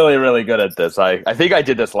 I'm really, really good at this. I think I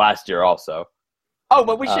did this last year also. Oh,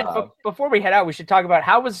 but we should before we head out, we should talk about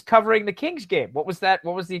how was covering the Kings game. What was that?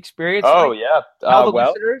 What was the experience? Oh yeah, tell the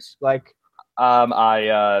listeners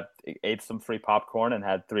I ate some free popcorn and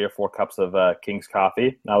had 3 or 4 cups of King's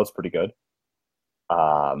coffee. That was pretty good.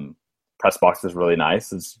 Press box is really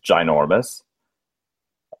nice. It's ginormous.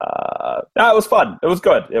 It was fun. It was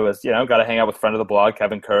good. It was, got to hang out with friend of the blog,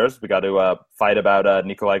 Kevin Kurz. We got to fight about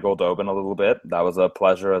Nikolai Goldobin a little bit. That was a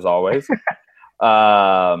pleasure as always.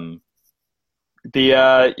 It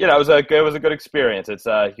was a good experience. It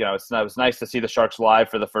was nice to see the Sharks live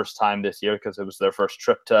for the first time this year because it was their first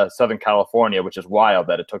trip to Southern California, which is wild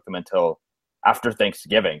that it took them until after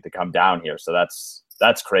Thanksgiving to come down here. So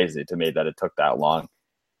that's crazy to me that it took that long.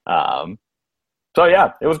 So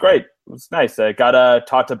yeah, it was great. It was nice. I got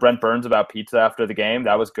talk to Brent Burns about pizza after the game.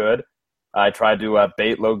 That was good. I tried to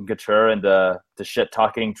bait Logan Couture into shit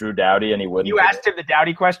talking Drew Doughty, and he wouldn't. You asked him the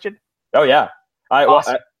Doughty question? Oh yeah.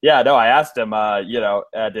 Awesome. I asked him. I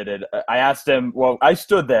asked him. Well, I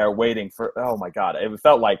stood there waiting for. Oh my god, it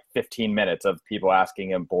felt like 15 minutes of people asking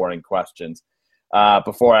him boring questions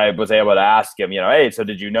before I was able to ask him. Hey, so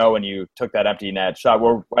did you know when you took that empty net shot?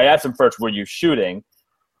 I asked him first, were you shooting?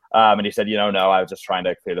 And he said, no, I was just trying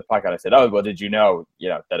to clear the puck out. I said, oh, well, did you know,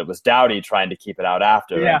 that it was Doughty trying to keep it out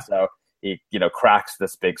after? Yeah. And so he, cracks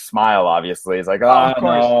this big smile, obviously. He's like, oh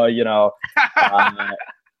no,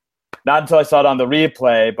 not until I saw it on the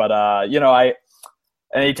replay, but,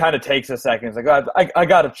 and he kind of takes a second. He's like, oh, I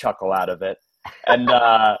got a chuckle out of it. And,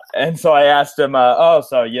 and so I asked him,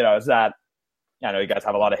 is that, I know you guys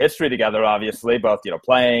have a lot of history together, obviously, both,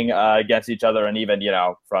 playing against each other and even,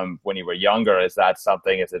 from when you were younger. Is that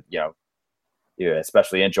something, is it, you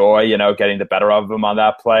especially enjoy, getting the better of him on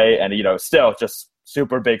that play? And, still just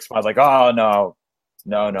super big smiles like, oh, no.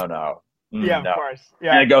 Yeah, no. of course.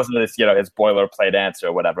 Yeah. And it goes into this, his boilerplate answer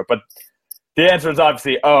or whatever. But the answer is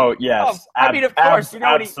obviously, oh, yes. Of course.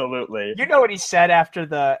 Absolutely. You know what he said after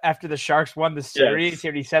the Sharks won the series?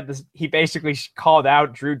 Yes. He said this. He basically called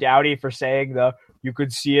out Drew Doughty for saying you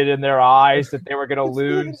could see it in their eyes that they were going to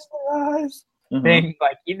lose thing.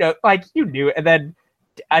 Like, you knew it. And then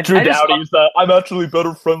Drew Dowdy's I'm actually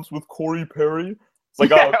better friends with Corey Perry. It's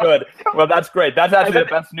like, oh, good. Well, that's great. That's actually the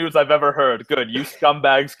best news I've ever heard. Good. You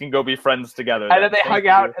scumbags can go be friends together. And then they hung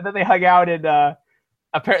out. And then they hung out in.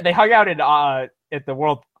 Apparently, they hung out in at the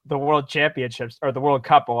World Championships or the World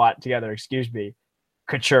Cup a lot together. Excuse me,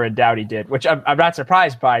 Couture and Dowdy did, which I'm not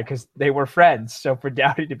surprised by because they were friends. So for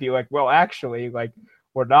Dowdy to be like, well, actually, like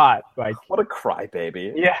we're not. Like, what a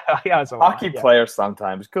crybaby. Yeah, it's a hockey lot, players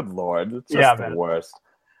sometimes. Good Lord, it's just the worst.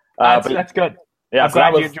 That's good. Yeah, I'm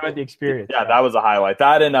glad you enjoyed the experience. Yeah, that was a highlight.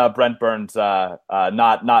 That and Brent Burns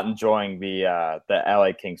not enjoying the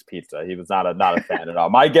LA Kings pizza. He was not a fan at all.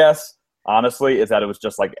 My guess, honestly, is that it was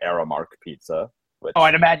just like Aramark pizza. Which,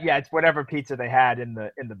 I'd imagine. Yeah, it's whatever pizza they had in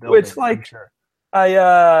the building. Which, like, I'm sure.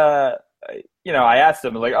 I asked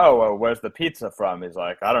him like, oh, well, where's the pizza from? He's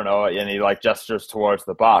like, I don't know, and he like gestures towards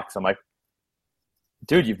the box. I'm like,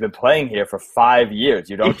 dude, you've been playing here for 5 years.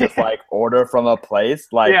 You don't just like order from a place,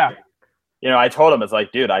 like. Yeah. I told him, it's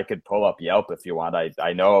like, dude, I could pull up Yelp if you want.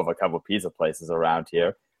 I know of a couple of pizza places around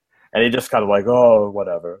here. And he just kind of like, oh,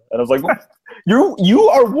 whatever. And I was like, you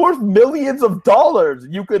are worth millions of dollars.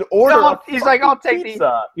 You could order he's like, I'll take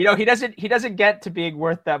pizza. He doesn't get to being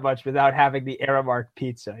worth that much without having the Aramark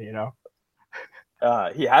pizza,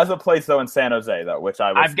 He has a place, though, in San Jose, though, which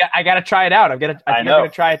I got to try it out. I think I'm going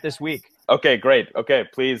to try it this week. Okay, great. Okay,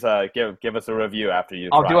 please give us a review after you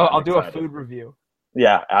try it. I'll do a food review.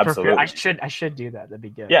 Yeah, absolutely. I should do that. That'd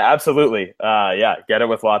be good. Yeah, absolutely. Get it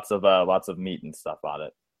with lots of meat and stuff on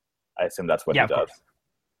it. I assume that's what he does.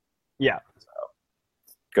 Yeah. So,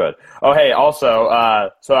 good. Oh, hey, also,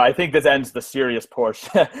 so I think this ends the serious portion.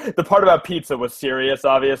 The part about pizza was serious,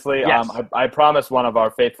 obviously. Yes. I promised one of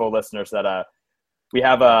our faithful listeners that we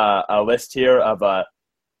have a list here of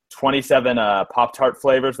 27 Pop-Tart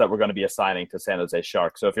flavors that we're going to be assigning to San Jose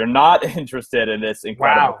Sharks. So if you're not interested in this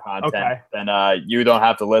incredible content, then you don't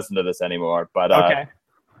have to listen to this anymore. But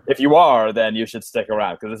if you are, then you should stick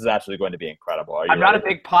around because this is actually going to be incredible. I'm not a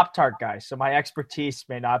big Pop-Tart guy, so my expertise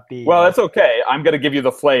may not be... Well, that's okay. I'm going to give you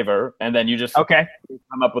the flavor, and then you just come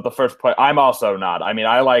up with the first play. I'm also not. I mean,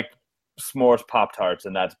 I like s'mores Pop-Tarts,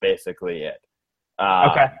 and that's basically it.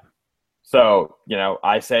 So,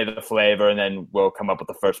 I say the flavor, and then we'll come up with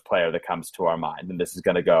the first player that comes to our mind. And this is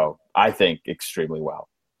going to go, I think, extremely well.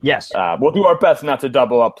 Yes. We'll do our best not to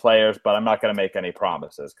double up players, but I'm not going to make any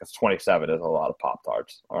promises because 27 is a lot of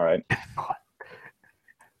Pop-Tarts. All right.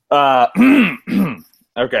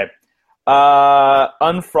 Okay.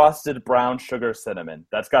 Unfrosted brown sugar cinnamon.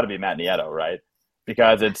 That's got to be Matt Nieto, right?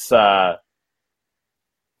 Because it's... that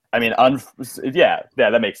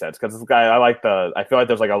makes sense because this guy, I feel like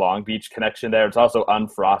there's like a Long Beach connection there. It's also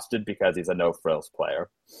unfrosted because he's a no frills player.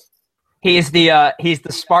 He's the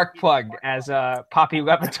spark plug, as Poppy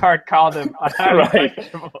Levitard called him.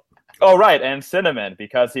 Right. Oh, right, and cinnamon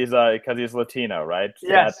because he's Latino, right? So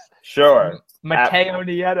yes, sure. Mateo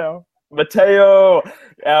Nieto. Mateo,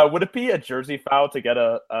 would it be a jersey foul to get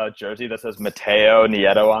a jersey that says Mateo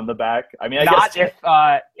Nieto on the back? I mean, I guess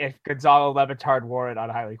if Gonzalo Levitard wore it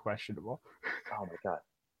on highly questionable. Oh my god!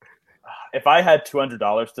 If I had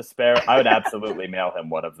 $200 to spare, I would absolutely mail him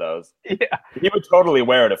one of those. Yeah, he would totally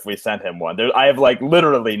wear it if we sent him one. I have like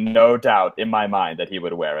literally no doubt in my mind that he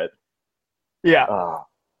would wear it. Yeah. All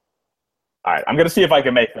right, I'm gonna see if I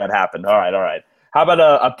can make that happen. All right. How about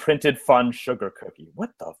a printed fun sugar cookie? What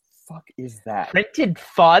the fuck is that? Printed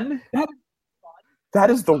fun? That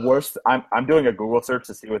is the worst. I'm doing a Google search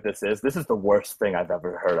to see what this is. This is the worst thing I've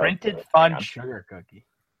ever heard of. Printed fun sugar cookie.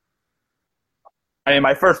 I mean,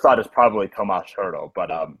 my first thought is probably Tomas Hurdle,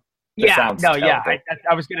 but I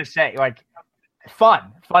was gonna say like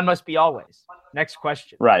fun. Fun must be always. Next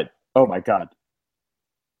question. Right. Oh my god.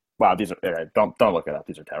 Wow, these are don't look it up.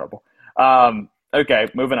 These are terrible. Okay,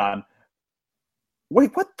 moving on.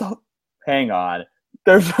 Wait, what the? Hang on.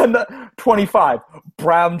 There's 25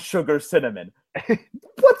 brown sugar cinnamon.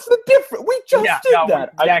 What's the difference? We just did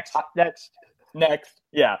that. Next.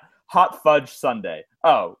 Yeah. Hot fudge sundae.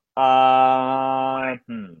 Oh. Hot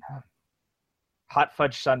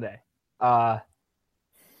fudge sundae.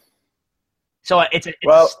 So it's a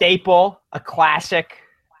staple, a classic.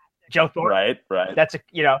 Joe Thornton. Right. That's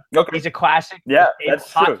he's a classic. Yeah, that's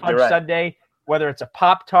hot true. fudge sundae. Whether it's a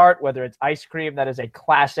Pop-Tart, whether it's ice cream, that is a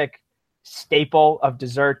classic staple of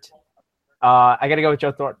dessert. I got to go with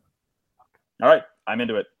Joe Thornton. All right, I'm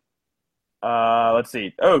into it. Let's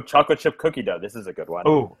see. Oh, chocolate chip cookie dough. This is a good one.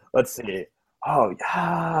 Ooh. Let's see. Oh,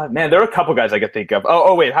 yeah. Man, there are a couple guys I could think of.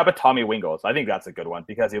 Oh, wait. How about Tommy Wingles? I think that's a good one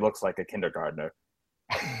because he looks like a kindergartner.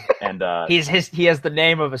 And he has the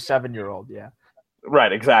name of a 7-year-old. Yeah.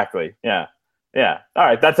 Right. Exactly. Yeah. All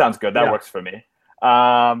right. That sounds good. That works for me.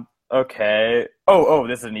 Okay. Oh,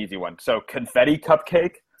 this is an easy one. So confetti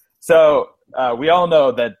cupcake. So we all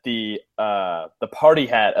know that the party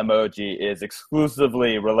hat emoji is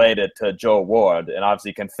exclusively related to Joe Ward, and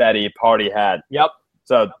obviously confetti party hat. Yep.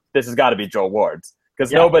 So this has got to be Joe Ward's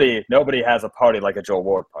because nobody has a party like a Joe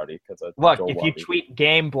Ward party. Look, if you tweet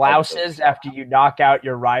game blouses after you knock out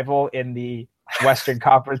your rival in the Western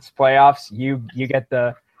Conference playoffs, you get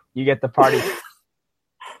the party.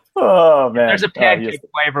 Oh man, there's a pancake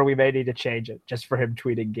flavor. We may need to change it just for him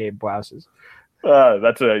tweeting game blouses.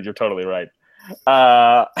 You're totally right.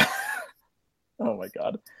 Oh my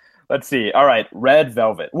god. Let's see. All right, red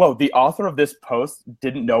velvet. Whoa, the author of this post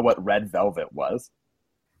didn't know what red velvet was.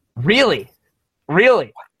 Really?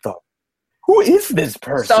 Who is this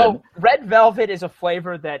person? So red velvet is a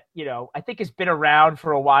flavor that, I think has been around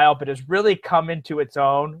for a while, but has really come into its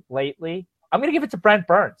own lately. I'm going to give it to Brent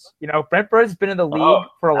Burns. Brent Burns has been in the league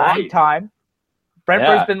for a long time. Burns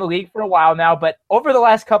has been in the league for a while now, but over the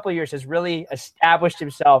last couple of years has really established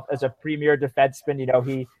himself as a premier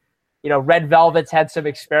defenseman. Red Velvet's had some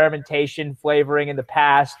experimentation flavoring in the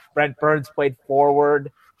past. Brent Burns played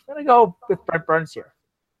forward. I'm going to go with Brent Burns here.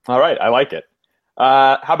 All right, I like it.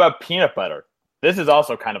 How about peanut butter? This is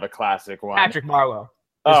also kind of a classic one. Patrick Marleau.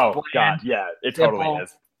 Oh, God, yeah, it totally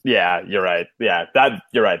is. Yeah, you're right. Yeah,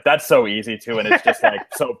 you're right. That's so easy, too, and it's just,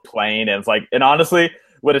 so plain. And it's and honestly,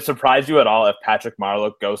 would it surprise you at all if Patrick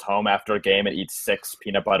Marleau goes home after a game and eats 6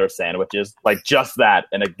 peanut butter sandwiches? Just that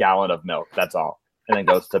and a gallon of milk. That's all. And then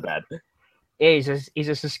goes to bed. Yeah, he's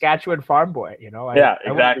a Saskatchewan farm boy, Yeah,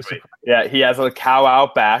 exactly. Yeah, he has a cow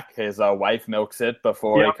out back. His wife milks it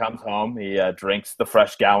before he comes home. He drinks the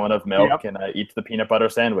fresh gallon of milk and eats the peanut butter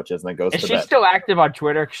sandwiches and then goes to bed. Is she still active on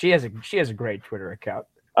Twitter? She has a great Twitter account.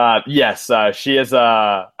 Yes, she is.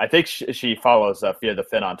 I think she follows Fear the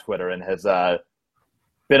Fin on Twitter and has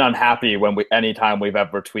been unhappy anytime we've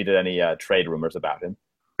ever tweeted any trade rumors about him.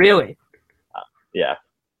 Really? Yeah.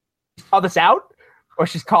 Called this out, or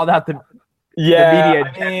she's called out the media?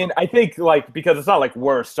 I I think because it's not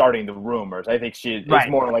we're starting the rumors. I think it's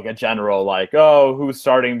more a general who's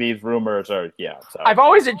starting these rumors or So I've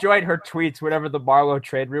always enjoyed her tweets whenever the Marleau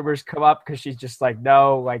trade rumors come up because she's just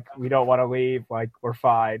no, we don't want to leave, we're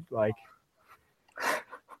fine. I'm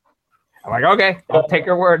okay, I'll take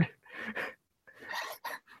her word.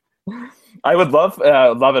 I would love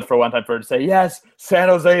it for one time for her to say, yes, San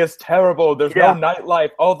Jose is terrible. There's no nightlife.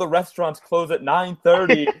 All the restaurants close at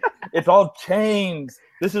 9:30. It's all chains.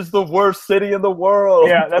 This is the worst city in the world.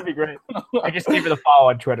 Yeah, that'd be great. I just gave her the follow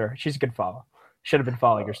on Twitter. She's a good follow. Should have been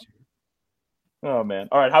following her. Oh, man.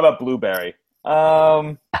 All right, how about blueberry?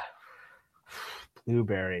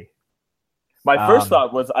 Blueberry. My first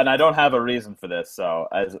thought was, and I don't have a reason for this,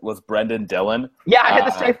 was Brendan Dillon. Yeah, I had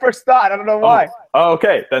the same first thought. I don't know why. Oh,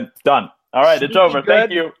 okay, then done. All right, it's over. Good,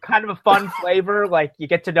 thank you. Kind of a fun flavor. You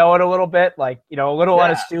get to know it a little bit. A little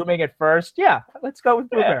unassuming at first. Yeah, let's go with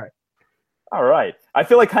blueberry. All right. I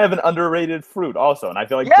feel kind of an underrated fruit also, and I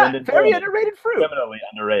feel Brendan very Dillon underrated fruit. Definitely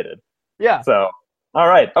underrated. Yeah. So, all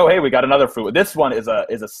right. Oh, hey, we got another fruit. This one is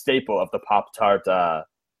a staple of the Pop-Tart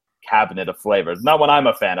cabinet of flavors. Not one I'm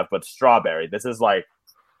a fan of, but strawberry. This is one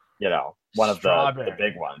of the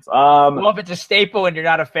big ones. Well, if it's a staple and you're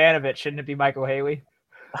not a fan of it, shouldn't it be Michael Haley?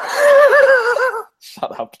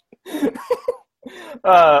 Shut up.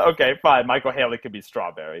 Okay, fine. Michael Haley could be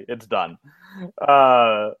strawberry. It's done.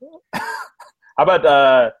 How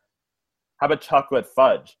about chocolate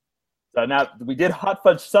fudge? So now we did hot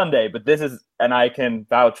fudge sundae, but this is, and I can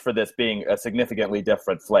vouch for this being a significantly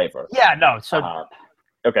different flavor. Yeah, no. So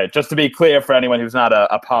okay, just to be clear for anyone who's not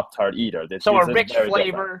a Pop-Tart eater, this a rich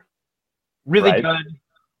flavor, really good.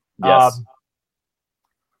 Yes.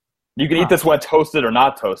 You can eat this one toasted or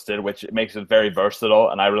not toasted, which makes it very versatile,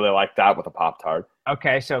 and I really like that with a Pop-Tart.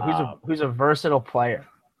 Okay, so who's a versatile player?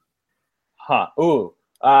 Ooh.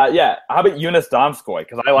 Yeah. How about Eunice Donskoy?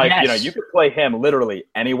 Because I you could play him literally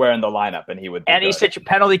anywhere in the lineup, and he would be any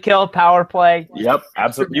penalty kill, power play. Yep,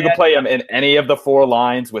 absolutely. You could play him in any of the 4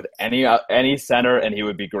 lines with any center, and he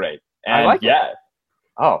would be great. And I like it.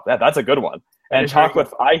 Oh, that's a good one. And chocolate.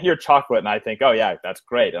 I hear chocolate, and I think, oh yeah, that's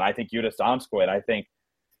great. And I think Eunice Donskoy, and I think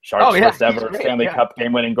Sharks' first ever Stanley Cup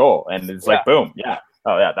game-winning goal, and it's boom, yeah.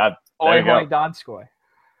 Oh yeah, that. Hoy Donskoy.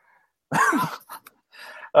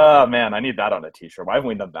 Oh man, I need that on a T-shirt. Why haven't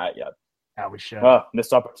we done that yet? Yeah, we should. Oh,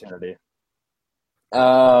 missed opportunity.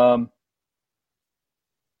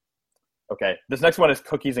 Okay, this next one is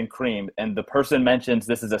cookies and cream, and the person mentions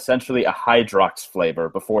this is essentially a Hydrox flavor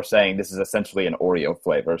before saying this is essentially an Oreo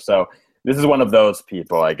flavor. So this is one of those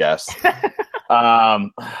people, I guess.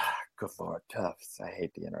 Good Lord, Tufts. I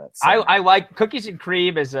hate the internet. I like cookies and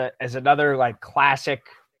cream as another classic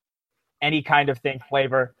any kind of thing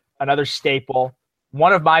flavor, another staple.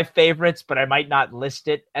 One of my favorites, but I might not list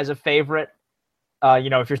it as a favorite.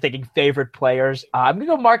 If you're thinking favorite players, I'm going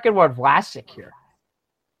to go Mark Edward Vlasic here.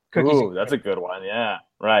 Ooh, that's a good one. Yeah,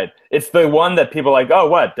 right. It's the one that people are like, oh,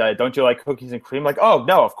 what? Don't you like cookies and cream? Like, oh,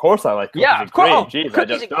 no, of course I like cookies and cream. Jeez, I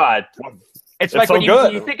just thought. It's like so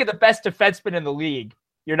when you think of the best defenseman in the league,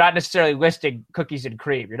 you're not necessarily listing cookies and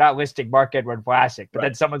cream. You're not listing Mark Edward Vlasic. But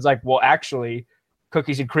then someone's like, well, actually,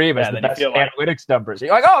 cookies and cream has the best analytics numbers.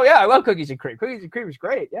 You're like, oh, yeah, I love cookies and cream. Cookies and cream is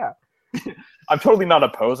great, yeah. I'm totally not a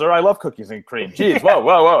poser. I love cookies and cream. Jeez,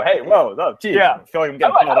 whoa, hey, whoa, geez. Yeah. I feel like I'm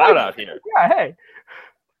getting called out here. Yeah, hey.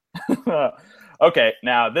 Okay,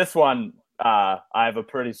 now this one I have a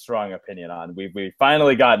pretty strong opinion on. We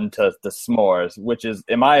finally gotten to the s'mores, which is,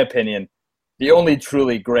 in my opinion, the only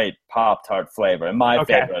truly great Pop-Tart flavor, and my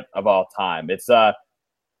favorite of all time. It's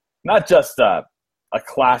not just a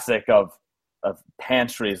classic of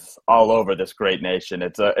pantries all over this great nation.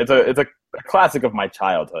 It's a classic of my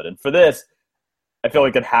childhood, and for this, I feel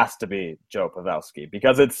like it has to be Joe Pavelski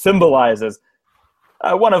because it symbolizes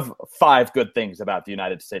one of 5 good things about the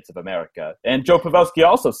United States of America. And Joe Pavelski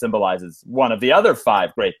also symbolizes one of the other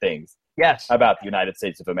 5 great things about the United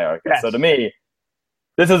States of America. Yes. So to me,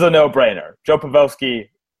 this is a no-brainer. Joe Pavelski,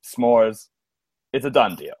 s'mores, it's a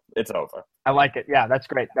done deal. It's over. I like it. Yeah, that's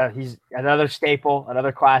great. He's another staple,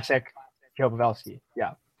 another classic, Joe Pavelski.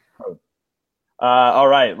 Yeah. All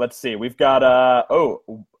right, let's see. We've got,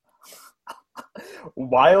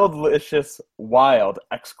 Wildlicious Wild!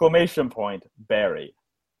 Berry.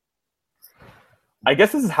 I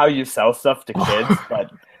guess this is how you sell stuff to kids,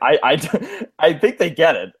 but I think they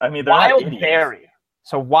get it. I mean, they're wild not idiots. Berry.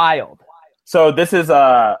 So wild. So this is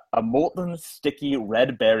a molten sticky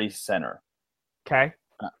red berry center. Okay.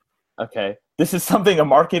 Okay. This is something a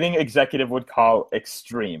marketing executive would call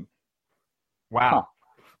extreme. Wow.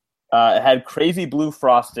 It had crazy blue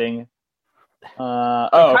frosting. All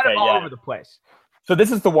over the place. So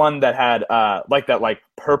this is the one that had like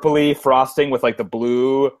purpley frosting with like the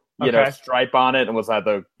blue, stripe on it, and was like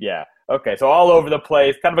Okay, so all over the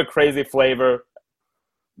place, kind of a crazy flavor,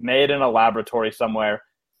 made in a laboratory somewhere.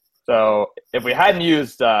 So if we hadn't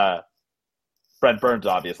used Brent Burns,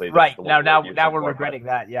 obviously, right now we're regretting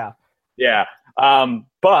that. Yeah. Yeah.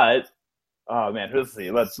 But oh man, let's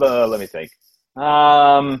see. Let me think.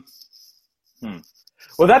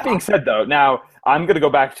 Well, that being said, though, now I'm going to go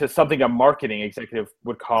back to something a marketing executive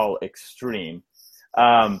would call extreme.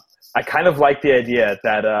 I kind of like the idea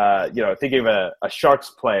that, thinking of a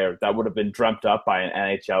Sharks player that would have been dreamt up by an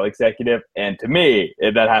NHL executive. And to me,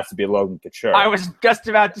 that has to be Logan Couture. I was just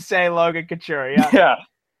about to say Logan Couture, yeah. Yeah,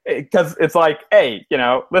 because it's like, hey,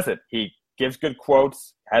 listen, he gives good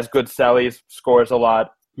quotes, has good sellies, scores a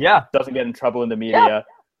lot. Yeah. Doesn't get in trouble in the media.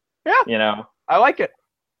 Yeah. I like it.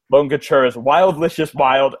 Logan Couture's Wildlicious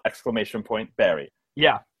Wild! Berry.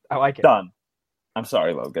 Yeah, I like it. Done. I'm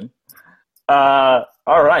sorry, Logan. All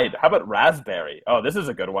right. How about raspberry? Oh, this is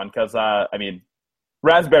a good one because,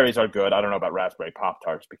 raspberries are good. I don't know about raspberry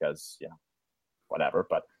Pop-Tarts because, whatever.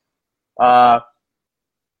 But,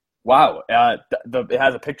 wow. It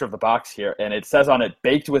has a picture of the box here, and it says on it,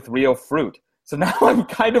 baked with real fruit. So now I'm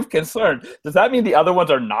kind of concerned. Does that mean the other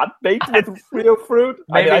ones are not baked with real fruit?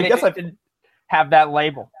 Maybe I guess I didn't have that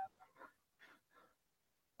label.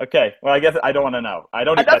 Okay, well, I guess I don't want to know.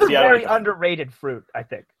 Another very underrated fruit, I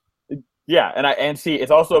think. Yeah, and see, it's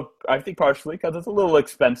also, I think, partially because it's a little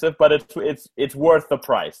expensive, but it's worth the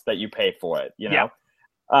price that you pay for it. Yeah.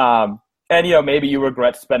 And maybe you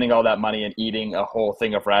regret spending all that money and eating a whole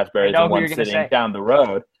thing of raspberries in one sitting down the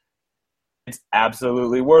road. It's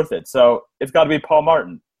absolutely worth it. So it's got to be Paul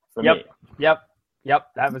Martin for me. Yep.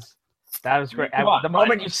 That was great. The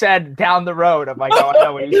moment you said down the road, I'm like, oh, I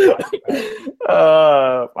know what he's talking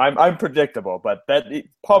about. I'm predictable, but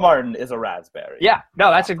Paul Martin is a raspberry. Yeah, no,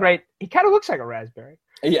 that's a great. He kind of looks like a raspberry.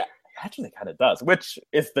 Yeah, he actually kind of does, which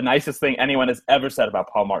is the nicest thing anyone has ever said about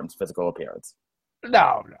Paul Martin's physical appearance.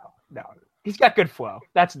 No. He's got good flow.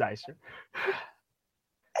 That's nicer.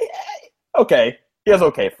 Okay, he has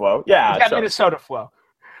okay flow. Yeah, he's got Minnesota flow.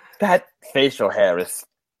 That facial hair is.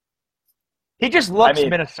 He just looks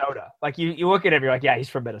Minnesota. Like you look at him, you're like, yeah, he's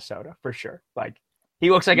from Minnesota for sure. Like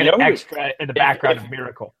he looks like an extra in the background of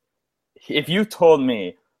Miracle. If you told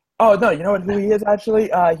me, oh no, you know who he is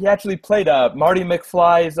actually? He actually played Marty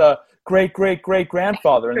McFly's great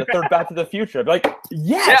grandfather in the third Back to the Future. I'd be like,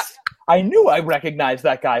 yes, I knew I recognized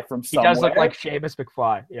that guy from somewhere. He does look like Seamus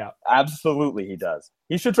McFly. Yeah, absolutely, he does.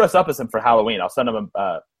 He should dress up as him for Halloween. I'll send him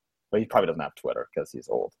well, he probably doesn't have Twitter because he's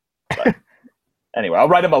old. But anyway, I'll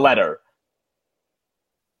write him a letter.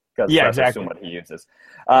 because Yeah, that's exactly. assume what he uses.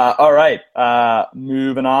 All right,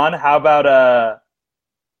 moving on. How about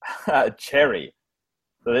cherry?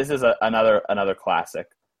 So this is another classic.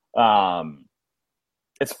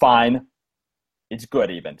 It's fine. It's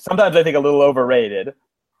good even. Sometimes I think a little overrated,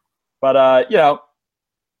 but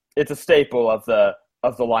it's a staple of the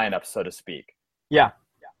lineup, so to speak. Yeah.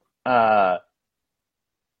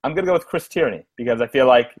 I'm gonna go with Chris Tierney because I feel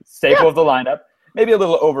like staple of the lineup. Maybe a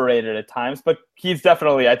little overrated at times, but he's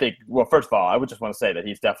definitely, I think. Well, first of all, I would just want to say that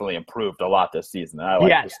he's definitely improved a lot this season. I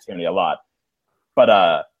like Chris Tierney a lot,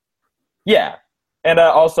 but yeah, and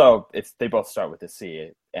also they both start with a C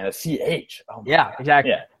and a CH. Oh my God.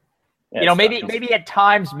 Exactly. Yeah, maybe at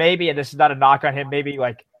times, and this is not a knock on him, maybe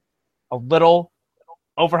like a little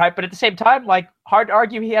overhyped, but at the same time, like hard to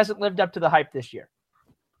argue he hasn't lived up to the hype this year.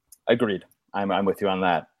 Agreed. I'm with you on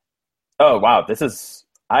that. Oh wow,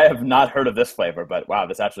 I have not heard of this flavor, but wow,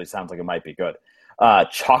 this actually sounds like it might be good.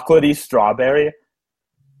 Chocolatey strawberry.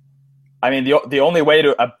 I mean, the only way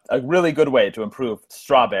a really good way to improve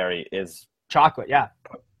strawberry is chocolate. Yeah.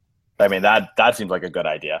 I mean that seems like a good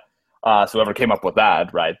idea. So whoever came up with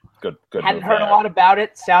that, right? Good. Hadn't heard a lot about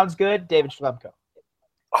it. Sounds good. David Schlemko.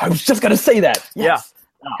 I was just gonna say that. Yes.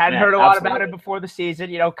 Yeah. Hadn't heard a lot about him before the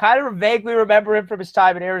season. Kind of vaguely remember him from his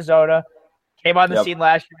time in Arizona. Came on the scene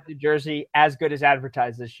last year in New Jersey. As good as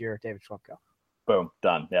advertised this year, David Schlemko. Boom.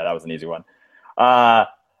 Done. Yeah, that was an easy one.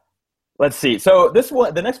 Let's see. So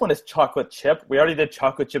the next one is chocolate chip. We already did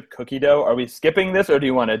chocolate chip cookie dough. Are we skipping this, or do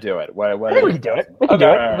you want to do it? I think we can do it. We can do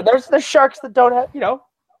it. But there's sharks that don't have,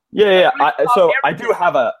 Yeah. I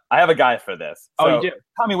have a guy for this. So you do?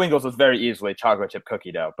 Tommy Wingles was very easily chocolate chip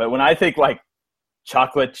cookie dough. But when I think like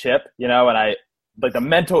chocolate chip, and I like the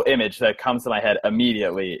mental image that comes to my head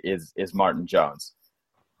immediately is Martin Jones.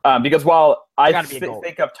 Because while I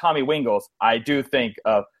think of Tommy Wingles, I do think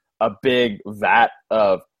of a big vat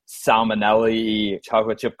of salmonelli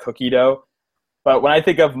chocolate chip cookie dough. But when I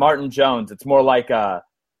think of Martin Jones, it's more like a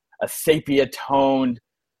sepia toned,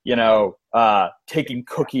 taking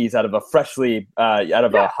cookies out of a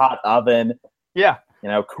hot oven. Yeah.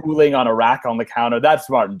 Cooling on a rack on the counter. That's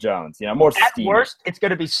Martin Jones. More steamy. At worst, it's going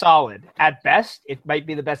to be solid. At best, it might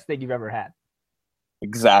be the best thing you've ever had.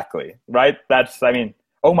 Exactly. Right?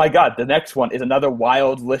 Oh my God. The next one is another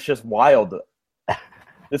Wildlicious Wild.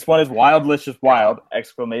 This one is Wildlicious Wild, !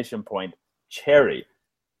 Cherry.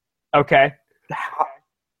 Okay.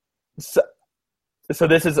 So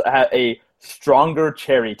this is a stronger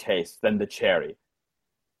cherry taste than the cherry.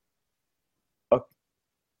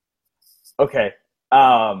 Okay.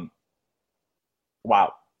 Wow.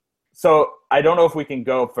 So I don't know if we can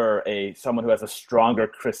go for someone who has a stronger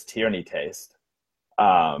Chris Tierney taste.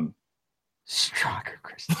 Stronger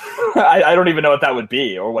Chris. I don't even know what that would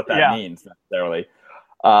be or what that means necessarily.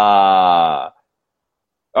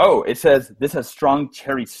 It says this has strong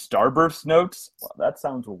cherry starburst notes. Well, that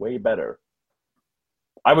sounds way better.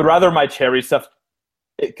 I would rather my cherry stuff,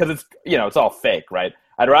 because it's it's all fake, right?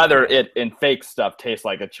 I'd rather it in fake stuff taste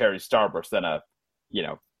like a cherry starburst than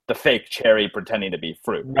the fake cherry pretending to be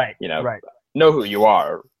fruit. Right. Right. Know who you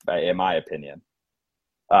are, in my opinion.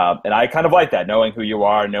 And I kind of like that, knowing who you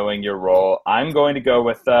are, knowing your role. I'm going to go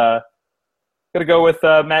with Matt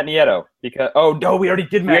Nieto because no, we already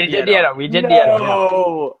did Matt Nieto. We did Nieto.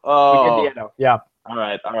 No. Oh. We did Nieto. Yeah. All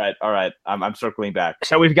right. I'm circling back.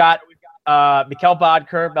 So we've got Mikkel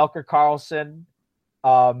Bodker, Melker Carlson,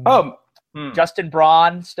 Justin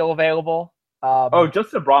Braun still available.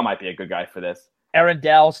 Justin Braun might be a good guy for this. Aaron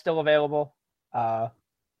Dell still available.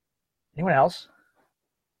 Anyone else?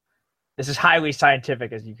 This is highly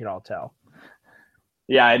scientific, as you can all tell.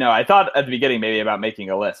 Yeah, I know. I thought at the beginning maybe about making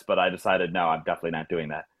a list, but I decided no, I'm definitely not doing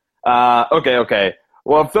that. Okay.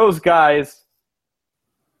 Well, if those guys,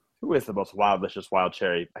 who is the most Wildlicious Wild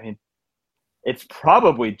Cherry? I mean, it's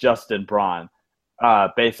probably Justin Braun,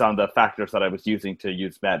 based on the factors that I was using to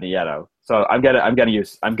use Matt Nieto. So I'm gonna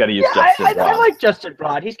use Justin Braun. I like Justin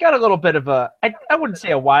Braun. He's got a little bit of I wouldn't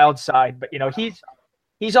say a wild side, but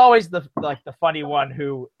he's always the funny one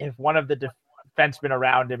who, if one of the defensemen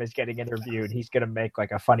around him is getting interviewed, he's gonna make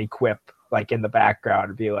like a funny quip like in the background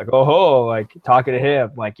and be like, oh, like talking to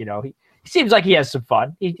him, he seems like he has some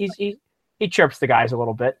fun. He chirps the guys a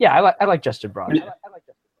little bit. Yeah, I like Justin Braun. I like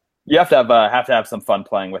Justin. You have to have some fun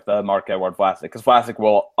playing with Marc-Edouard Vlasic, because Vlasic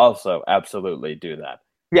will also absolutely do that.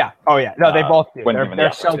 Yeah. Oh yeah. No, they both do.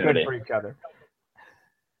 They're so good for each other.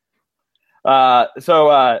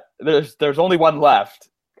 So there's only one left.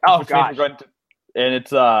 Oh gosh. And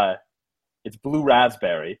it's blue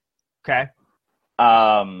raspberry. Okay.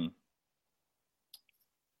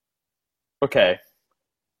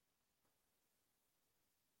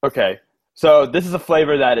 Okay. So this is a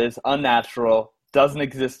flavor that is unnatural, doesn't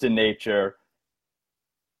exist in nature,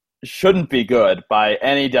 shouldn't be good by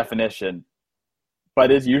any definition,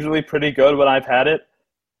 but is usually pretty good when I've had it.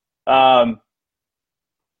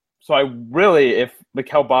 So I really, if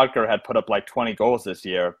Mikkel Bodker had put up like 20 goals this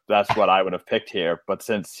year, that's what I would have picked here. But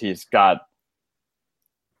since he's got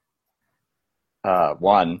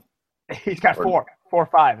one. He's got four or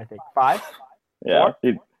five, I think. Five? Yeah.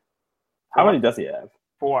 How many does he have?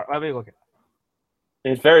 Four. Let me look at it.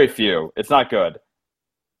 It's very few. It's not good.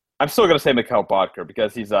 I'm still going to say Mikkel Bodker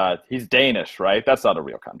because he's Danish, right? That's not a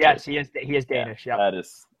real country. Yes, he is Danish. Yeah, that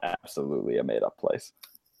is absolutely a made-up place.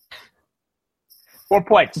 4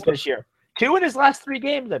 points this year. 2 in his last 3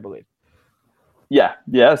 games, I believe. Yeah,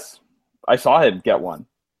 yes. I saw him get one.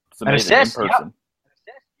 It's amazing in person.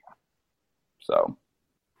 Yeah. So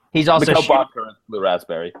he's also Mikkel Bodker and Blue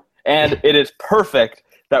Raspberry. And it is perfect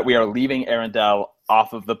that we are leaving Arundel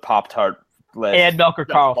off of the Pop-Tart list. And Melker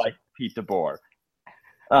Karlsson. Like Pete DeBoer.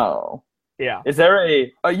 Oh. Yeah. Is there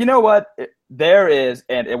a you know what? There is,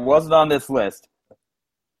 and it wasn't on this list,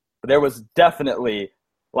 but there was definitely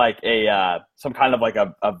like a some kind of like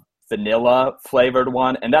a vanilla flavored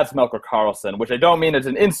one, and that's Melker Karlsson, which I don't mean as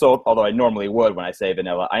an insult, although I normally would when I say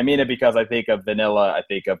vanilla. I mean it because I think of vanilla, I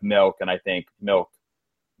think of milk, and I think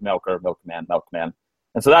milkman.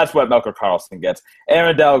 And so that's what Melker Karlsson gets.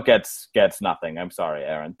 Arundel gets nothing. I'm sorry,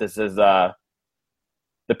 Aaron. This is the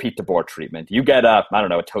Pete DeBoer treatment. You get I don't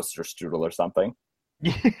know, a toaster strudel or something.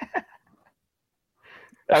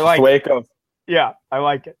 I like it. Yeah, I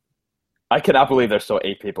like it. I cannot believe there's still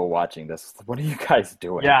 8 people watching this. What are you guys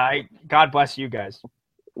doing? Yeah, God bless you guys.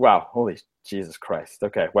 Wow, holy Jesus Christ.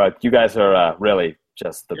 Okay, well, you guys are really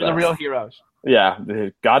just the You're best. the real heroes. Yeah,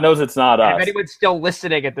 God knows it's not us. If anyone's still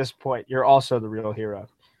listening at this point, you're also the real hero.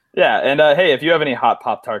 Yeah, and hey, if you have any hot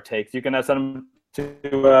Pop-Tart takes, you can send them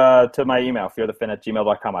to my email,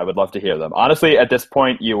 fearthefin@gmail.com. I would love to hear them. Honestly, at this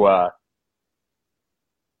point, you've earned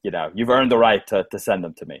the right to send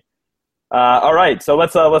them to me. All right, so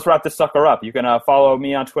let's wrap this sucker up. You can follow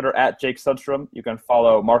me on Twitter at Jake Sundstrom. You can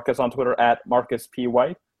follow Marcus on Twitter at Marcus P.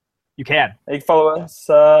 White. You can. And you can follow us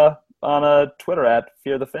on Twitter at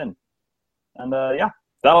FearTheFin. And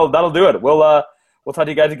that'll do it. We'll talk to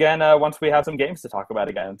you guys again once we have some games to talk about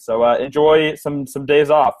again. So enjoy some days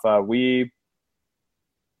off. We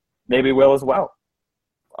maybe will as well.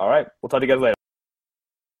 All right, we'll talk to you guys later.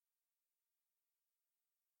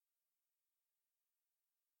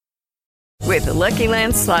 With the Lucky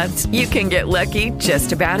Land Slots, you can get lucky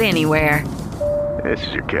just about anywhere. This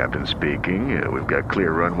is your captain speaking. We've got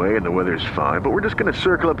clear runway and the weather's fine, but we're just going to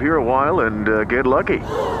circle up here a while and get lucky.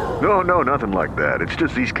 No, nothing like that. It's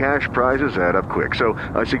just these cash prizes add up quick. So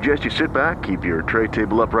I suggest you sit back, keep your tray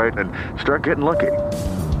table upright, and start getting lucky.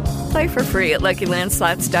 Play for free at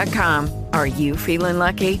LuckyLandSlots.com. Are you feeling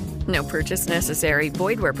lucky? No purchase necessary.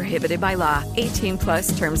 Void where prohibited by law.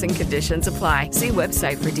 18+ terms and conditions apply. See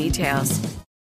website for details.